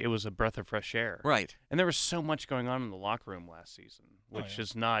just say it was a breath of fresh air. Right. And there was so much going on in the locker room last season, which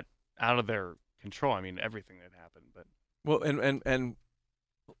is not out of their control. I mean, everything that happened, but and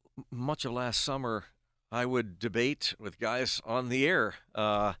much of last summer, I would debate with guys on the air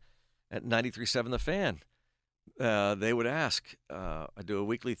at 93.7 The Fan. They would ask. I do a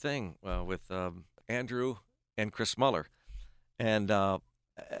weekly thing with Andrew and Chris Muller, and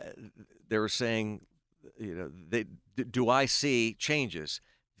they were saying, do I see changes?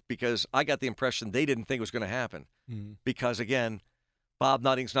 Because I got the impression they didn't think it was going to happen. Mm-hmm. Because again, Bob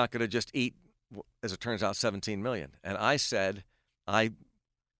Nutting's not going to just eat, as it turns out, $17 million. And I said, I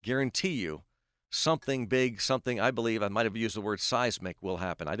guarantee you something big, something I believe I might have used the word seismic will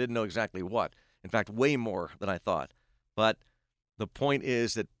happen. I didn't know exactly what. In fact, way more than I thought. But the point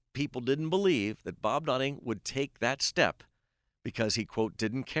is that people didn't believe that Bob Nutting would take that step because he, quote,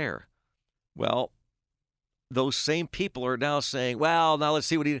 didn't care. Well, those same people are now saying, well, now let's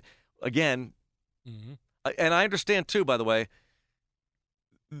see what he, again, and I understand too, by the way,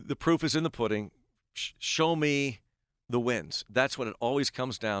 the proof is in the pudding. Show me the wins. That's what it always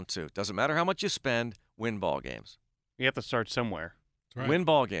comes down to. Doesn't matter how much you spend, win ball games. You have to start somewhere. Right. Win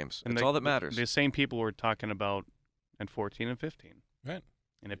ball games. And That's all that matters. The same people were talking about in 14 and 15. Right.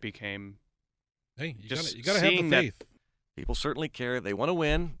 And it became you just gotta have the faith. People certainly care. They want to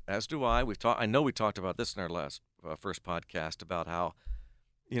win, as do I. I know we talked about this in our last first podcast about how,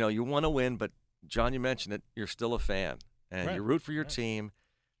 you want to win, but John, you mentioned it. You're still a fan, and you root for your team,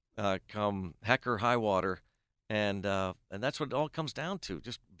 come heck or high water, and that's what it all comes down to.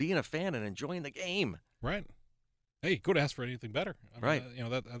 Just being a fan and enjoying the game. Right. Hey, you could ask for anything better. Right.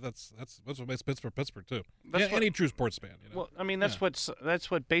 That's what makes Pittsburgh too. That's any true sports fan. Well, I mean, that's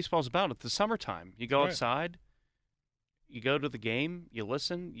what baseball's about. It's the summertime. You go outside. You go to the game, you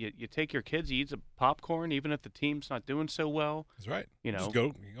listen, you take your kids, you eat some popcorn, even if the team's not doing so well. That's right. Just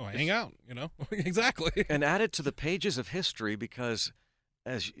go hang out, Exactly. And add it to the pages of history because,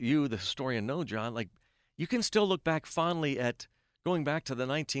 as you, the historian, know, John, you can still look back fondly at going back to the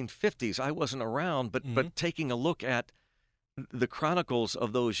 1950s. I wasn't around, but taking a look at the chronicles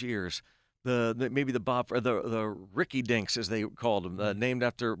of those years, maybe the Ricky Dinks, as they called them, named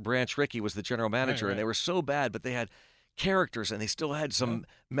after Branch Rickey was the general manager, and they were so bad, but they had characters, and they still had some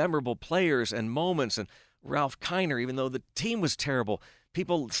memorable players and moments. And Ralph Kiner, even though the team was terrible,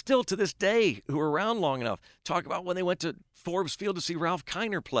 people still to this day who were around long enough talk about when they went to Forbes Field to see Ralph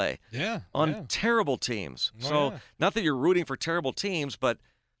Kiner play on terrible teams. Not that you're rooting for terrible teams, but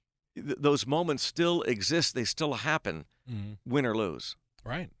those moments still exist. They still happen, win or lose.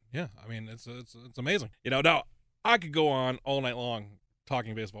 Right. Yeah. I mean, it's amazing. Now I could go on all night long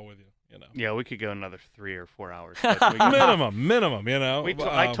talking baseball with you. Yeah, we could go another 3 or 4 hours. minimum.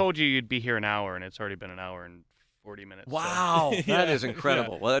 I told you you'd be here an hour, and it's already been an hour and 40 minutes. Wow, that is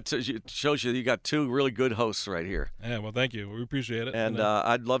incredible. Well, that shows you got two really good hosts right here. Yeah, well, thank you. We appreciate it. And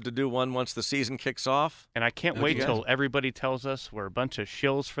I'd love to do one once the season kicks off. And I can't wait till everybody tells us we're a bunch of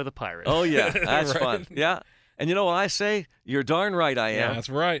shills for the Pirates. Oh, yeah, that's fun. Yeah. And you know what I say? You're darn right I am. Yeah, that's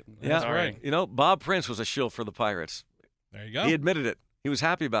right. That's right. Bob Prince was a shill for the Pirates. There you go. He admitted it. He was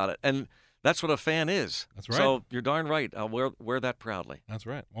happy about it. And that's what a fan is. That's right. So you're darn right. I'll wear that proudly. That's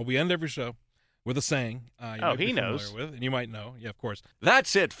right. Well, we end every show with a saying. He knows. With, and you might know. Yeah, of course.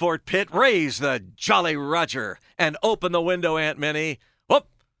 That's it, Fort Pitt. Raise the Jolly Roger and open the window, Aunt Minnie. Whoop!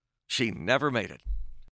 She never made it.